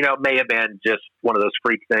 may have been just one of those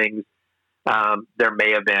freak things. There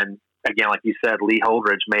may have been, again, like you said, Lee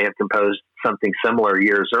Holdridge may have composed something similar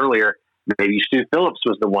years earlier. Maybe Stu Phillips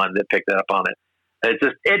was the one that picked up on it.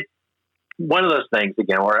 It's one of those things,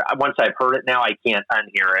 again, where once I've heard it now, I can't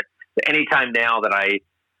unhear it. Anytime now that I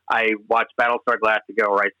watch Battlestar Galactica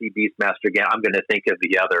or I see Beastmaster again, I'm going to think of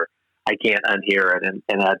the other. I can't unhear it. And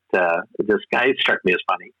that, this guy struck me as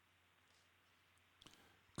funny.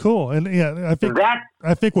 Cool. And yeah,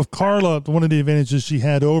 I think with Carla, one of the advantages she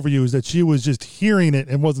had over you is that she was just hearing it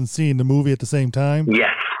and wasn't seeing the movie at the same time. Yes.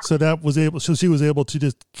 So she was able to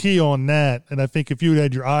just key on that. And I think if you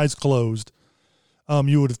had your eyes closed,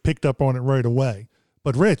 you would have picked up on it right away.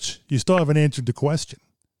 But Rich, you still haven't answered the question.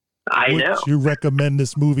 I know. Would you recommend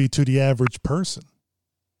this movie to the average person?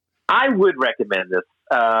 I would recommend this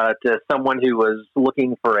to someone who was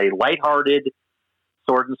looking for a lighthearted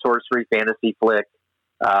sword and sorcery fantasy flick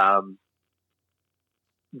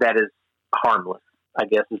that is harmless, I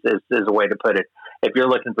guess is a way to put it. If you're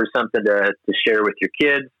looking for something to share with your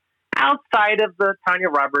kids outside of the Tanya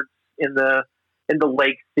Roberts in the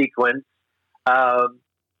lake sequence,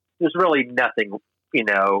 there's really nothing,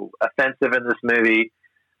 offensive in this movie.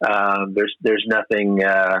 There's nothing,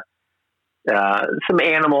 some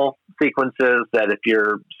animal sequences that if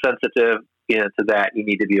you're sensitive, to that, you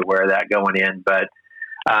need to be aware of that going in. But,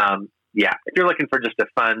 if you're looking for just a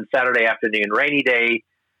fun Saturday afternoon, rainy day,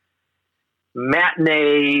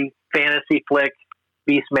 matinee fantasy flick,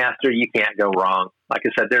 Beastmaster, you can't go wrong. Like I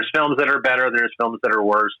said, there's films that are better. There's films that are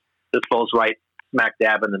worse. This falls right smack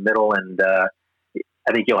dab in the middle, and I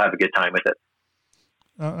think you'll have a good time with it.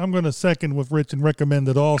 I'm going to second with Rich and recommend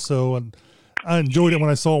it also. And I enjoyed it when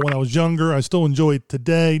I saw it when I was younger. I still enjoy it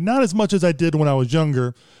today. Not as much as I did when I was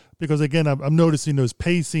younger, because again, I'm noticing those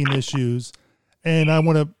pacing issues. And I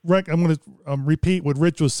want to repeat what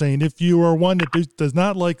Rich was saying. If you are one that does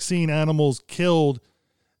not like seeing animals killed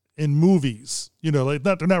in movies, they're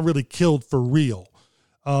not really killed for real.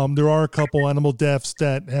 There are a couple animal deaths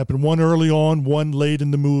that happen, one early on, one late in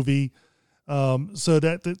the movie. So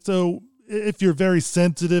if you're very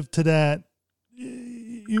sensitive to that,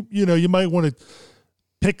 you might want to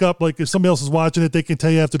pick up, like if somebody else is watching it, they can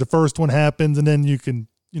tell you after the first one happens, and then you can,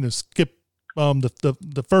 skip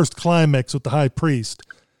the first climax with the high priest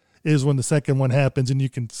is when the second one happens, and you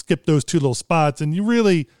can skip those two little spots, and you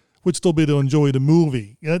really would still be able to enjoy the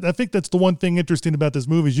movie. I think that's the one thing interesting about this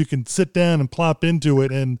movie is you can sit down and plop into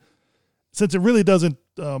it, and since it really doesn't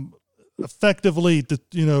effectively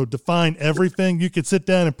define everything, you could sit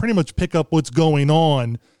down and pretty much pick up what's going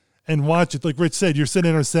on and watch it. Like Rich said, you're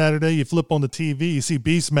sitting on a Saturday, you flip on the TV, you see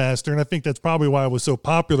Beastmaster, and I think that's probably why it was so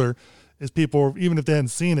popular, is people, even if they hadn't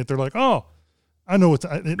seen it, they're like, oh, I know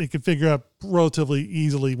they can figure out relatively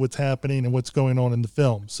easily what's happening and what's going on in the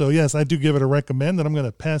film. So yes, I do give it a recommend, and I'm going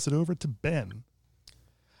to pass it over to Ben.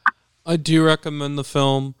 I do recommend the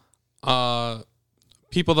film.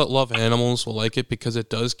 People that love animals will like it because it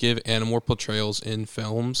does give animal portrayals in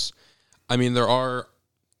films. I mean, there are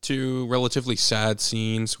 2 relatively sad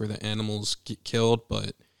scenes where the animals get killed,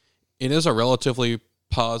 but it is a relatively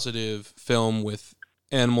positive film with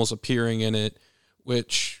animals appearing in it,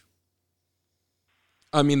 which,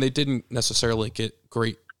 I mean, they didn't necessarily get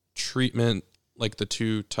great treatment, like the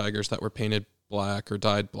 2 tigers that were painted black or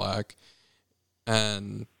dyed black.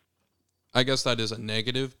 And I guess that is a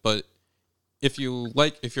negative, but if you're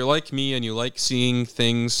like me and you like seeing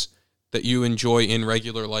things that you enjoy in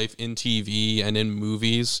regular life, in TV and in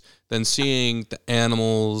movies, then seeing the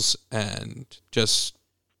animals and just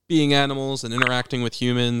being animals and interacting with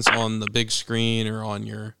humans on the big screen or on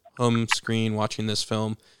your home screen watching this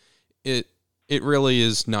film, it really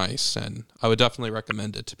is nice, and I would definitely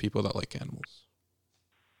recommend it to people that like animals.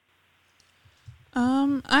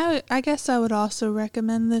 I guess I would also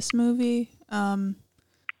recommend this movie,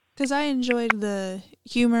 because I enjoyed the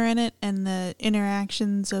humor in it and the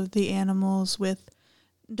interactions of the animals with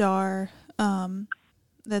Dar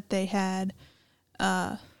that they had.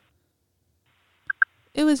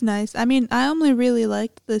 It was nice. I mean, I only really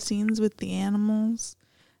liked the scenes with the animals.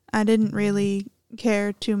 I didn't really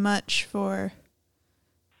care too much for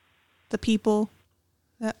the people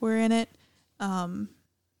that were in it.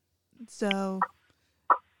 So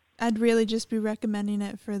I'd really just be recommending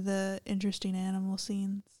it for the interesting animal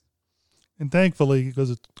scenes. And thankfully, because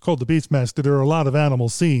it's called The Beastmaster, there are a lot of animal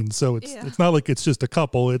scenes. So it's not like it's just a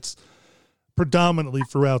couple. It's predominantly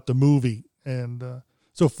throughout the movie. And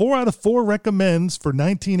so 4 out of 4 recommends for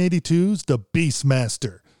 1982's The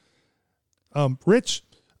Beastmaster. Rich,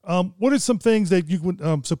 what are some things that you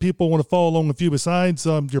would, so people want to follow along with you besides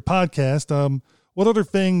your podcast? What other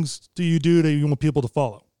things do you do that you want people to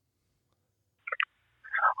follow?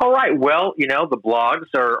 All right. Well, the blogs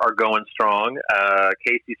are going strong.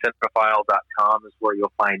 KCCinemaphile.com is where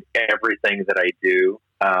you'll find everything that I do,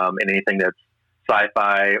 and anything that's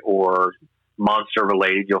sci-fi or monster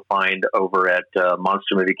related, you'll find over at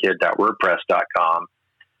monstermoviekid.wordpress.com.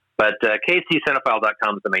 But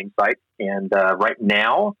KCCinemaphile.com is the main site. And right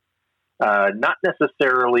now, not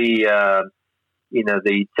necessarily,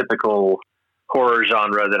 the typical horror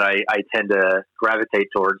genre that I tend to gravitate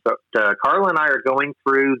towards. But Carla and I are going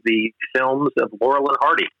through the films of Laurel and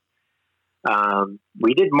Hardy.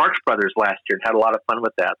 We did Marx Brothers last year and had a lot of fun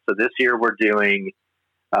with that. So this year we're doing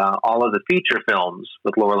all of the feature films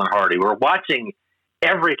with Laurel and Hardy. We're watching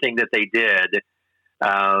everything that they did,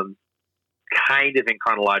 kind of in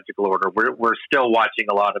chronological order. We're still watching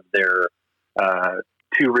a lot of their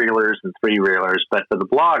 2-reelers and 3-reelers, but for the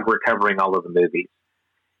blog, we're covering all of the movies.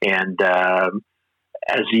 And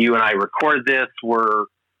as you and I record this, we're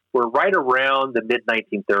right around the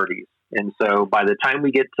mid-1930s. And so by the time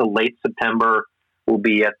we get to late September, we'll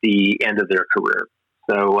be at the end of their career.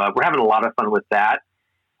 So we're having a lot of fun with that.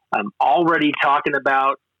 I'm already talking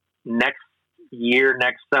about next year,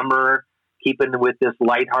 next summer, keeping with this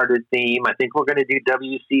lighthearted theme. I think we're going to do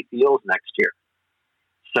W.C. Fields next year.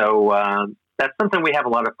 So that's something we have a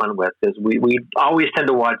lot of fun with, because we always tend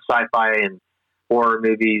to watch sci-fi and horror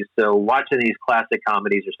movies. So watching these classic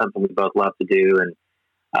comedies are something we both love to do. And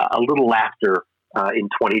a little laughter in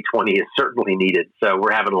 2020 is certainly needed. So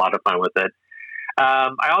we're having a lot of fun with it.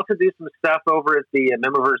 I also do some stuff over at the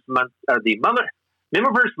Mimiverse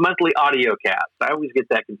Monthly Audio Cast. I always get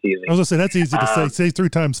that confusing. I was going to say, that's easy to say. Say 3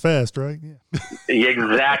 times fast, right? Yeah.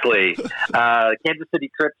 Exactly. Kansas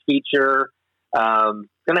City Trips feature. Going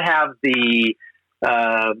to have the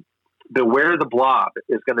Beware the Blob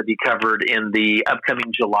is going to be covered in the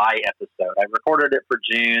upcoming July episode. I recorded it for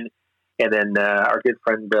June, and then our good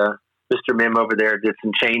friend Mr. Mim over there did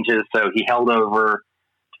some changes, so he held over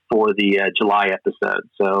for the July episode.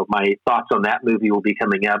 So my thoughts on that movie will be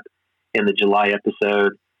coming up in the July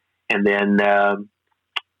episode. And then I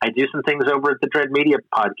do some things over at the Dread Media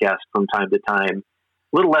podcast from time to time.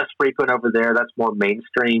 little less frequent over there. That's more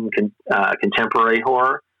mainstream contemporary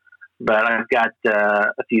horror. But I've got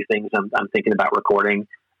a few things I'm thinking about recording.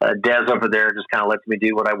 Des over there just kind of lets me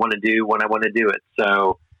do what I want to do when I want to do it.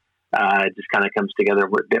 So it just kind of comes together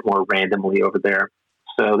a bit more randomly over there.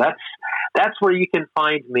 So that's where you can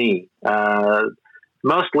find me.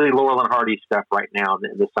 Mostly Laurel and Hardy stuff right now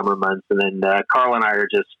in the summer months. And then Carl and I are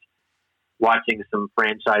just watching some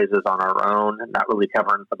franchises on our own, not really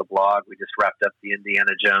covering for the blog. We just wrapped up the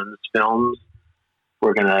Indiana Jones films.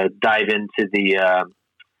 We're going to dive into the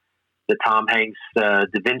Tom Hanks Da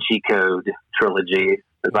Vinci Code trilogy,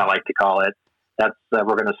 as I like to call it. That's we're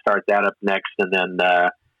going to start that up next, and then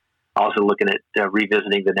also looking at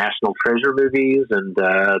revisiting the National Treasure movies and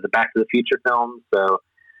the Back to the Future films. So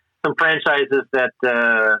some franchises that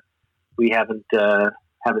we haven't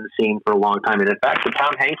seen for a long time. And in fact, the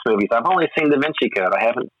Tom Hanks movies, I've only seen Da Vinci Code. I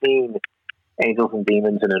haven't seen Angels and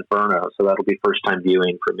Demons and Inferno, so that'll be first time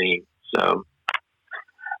viewing for me. So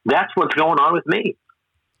that's what's going on with me.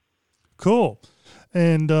 Cool.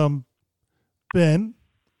 And Ben,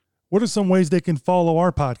 what are some ways they can follow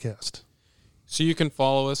our podcast? So you can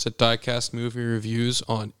follow us at Diecast Movie Reviews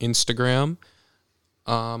on Instagram.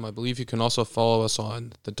 I believe you can also follow us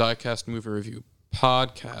on the Diecast Movie Review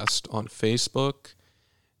podcast on Facebook.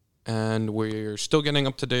 And we're still getting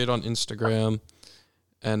up to date on Instagram.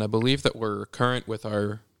 And I believe that we're current with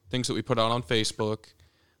our things that we put out on Facebook.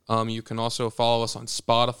 You can also follow us on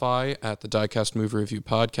Spotify at the Diecast Movie Review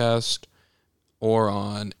podcast or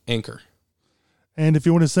on Anchor. And if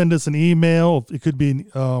you want to send us an email, it could be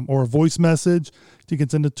or a voice message, you can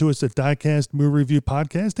send it to us at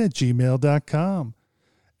diecastmoviereviewpodcast@gmail.com.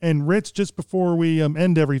 And Rich, just before we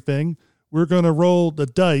end everything, we're going to roll the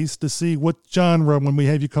dice to see what genre, when we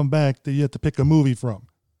have you come back, that you have to pick a movie from.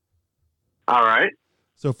 All right.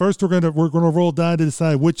 So first, we're going to roll a die to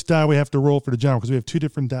decide which die we have to roll for the genre, because we have two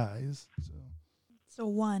different dies. So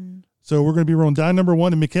 1. So we're going to be rolling die number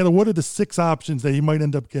 1. And Michaela, what are the 6 options that you might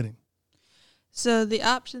end up getting? So the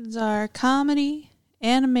options are comedy,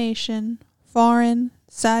 animation, foreign,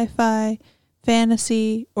 sci-fi,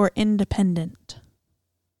 fantasy, or independent.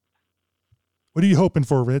 What are you hoping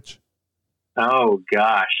for, Rich? Oh,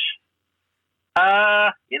 gosh.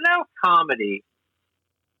 Comedy.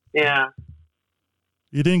 Yeah.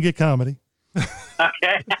 You didn't get comedy.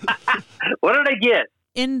 Okay. What did I get?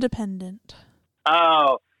 Independent.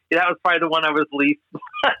 Oh, yeah, that was probably the one I was least.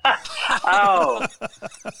 Oh.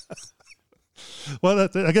 Well,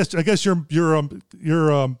 I guess your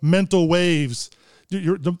mental waves,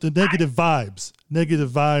 the negative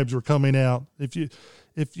vibes were coming out. If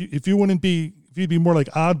you'd be more like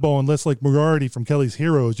Oddball and less like Moriarty from Kelly's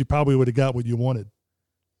Heroes, you probably would have got what you wanted.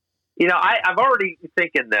 I've already been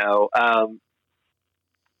thinking though.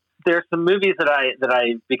 There's some movies that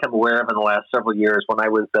I've become aware of in the last several years. When I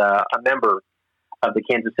was a member of the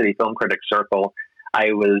Kansas City Film Critics Circle,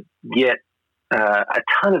 I would get a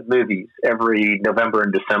ton of movies every November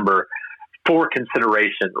and December for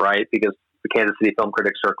consideration, right? Because the Kansas City Film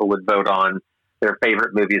Critics Circle would vote on their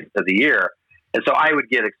favorite movies of the year. And so I would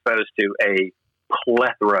get exposed to a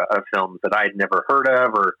plethora of films that I'd never heard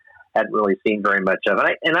of or hadn't really seen very much of.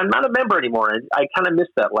 And I'm not a member anymore. And I kind of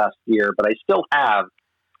missed that last year, but I still have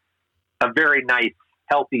a very nice,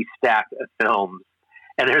 healthy stack of films.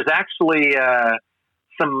 And there's actually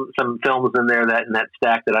some films in there in that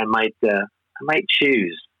stack that I might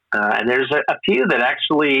choose. And there's a few that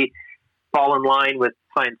actually fall in line with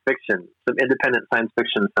science fiction, some independent science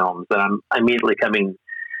fiction films that I'm immediately coming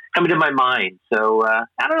to my mind. So I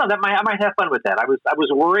don't know. I might have fun with that. I was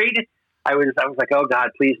worried. I was like, oh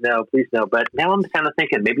God, please no. But now I'm kind of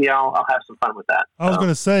thinking maybe I'll have some fun with that. I was going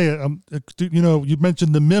to say, you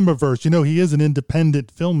mentioned the Mimiverse. He is an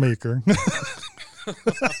independent filmmaker.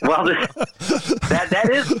 Well, that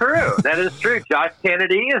is true. That is true. Josh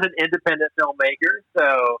Kennedy is an independent filmmaker.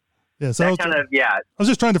 So yeah, so I was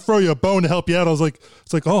just trying to throw you a bone to help you out. I was like,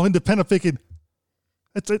 independent thinking.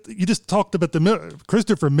 You just talked about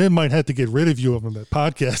Christopher Mim might have to get rid of you on that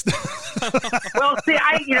podcast. Well, see,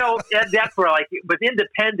 that's where with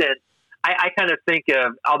independent, I kind of think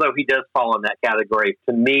of, although he does fall in that category,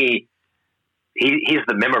 to me, he's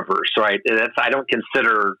the Mimiverse, right? I don't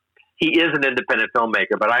consider, he is an independent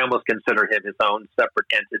filmmaker, but I almost consider him his own separate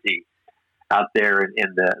entity out there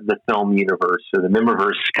in the film universe. So the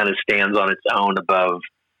Mimiverse kind of stands on its own above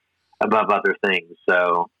other things.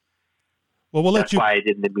 So that's why I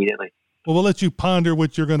didn't immediately. Well, we'll let you ponder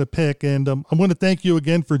what you're going to pick. And I'm going to thank you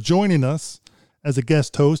again for joining us as a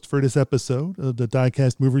guest host for this episode of the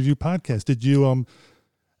Diecast Movie Review Podcast. Did you,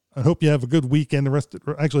 I hope you have a good weekend.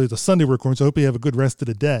 Actually, it's a Sunday recording, so I hope you have a good rest of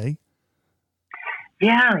the day.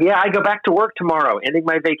 Yeah. I go back to work tomorrow, ending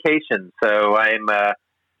my vacation. So I'm.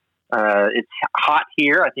 It's hot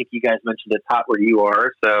here. I think you guys mentioned it's hot where you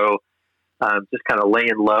are. So just kind of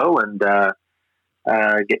laying low and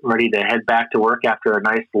getting ready to head back to work after a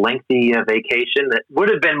nice lengthy vacation. That would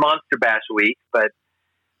have been Monster Bash week, but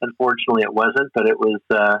unfortunately it wasn't. But it was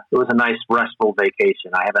a nice restful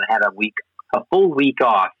vacation. I haven't had a full week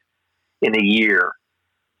off in a year,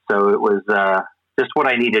 so it was just what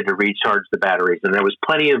I needed to recharge the batteries. And there was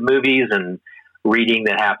plenty of movies and reading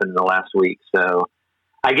that happened in the last week. So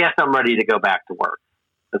I guess I'm ready to go back to work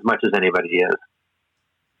as much as anybody is.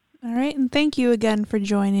 All right, and thank you again for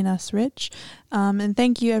joining us, Rich. And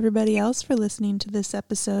thank you, everybody else, for listening to this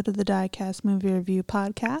episode of the Diecast Movie Review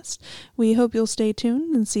Podcast. We hope you'll stay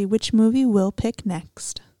tuned and see which movie we'll pick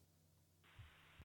next.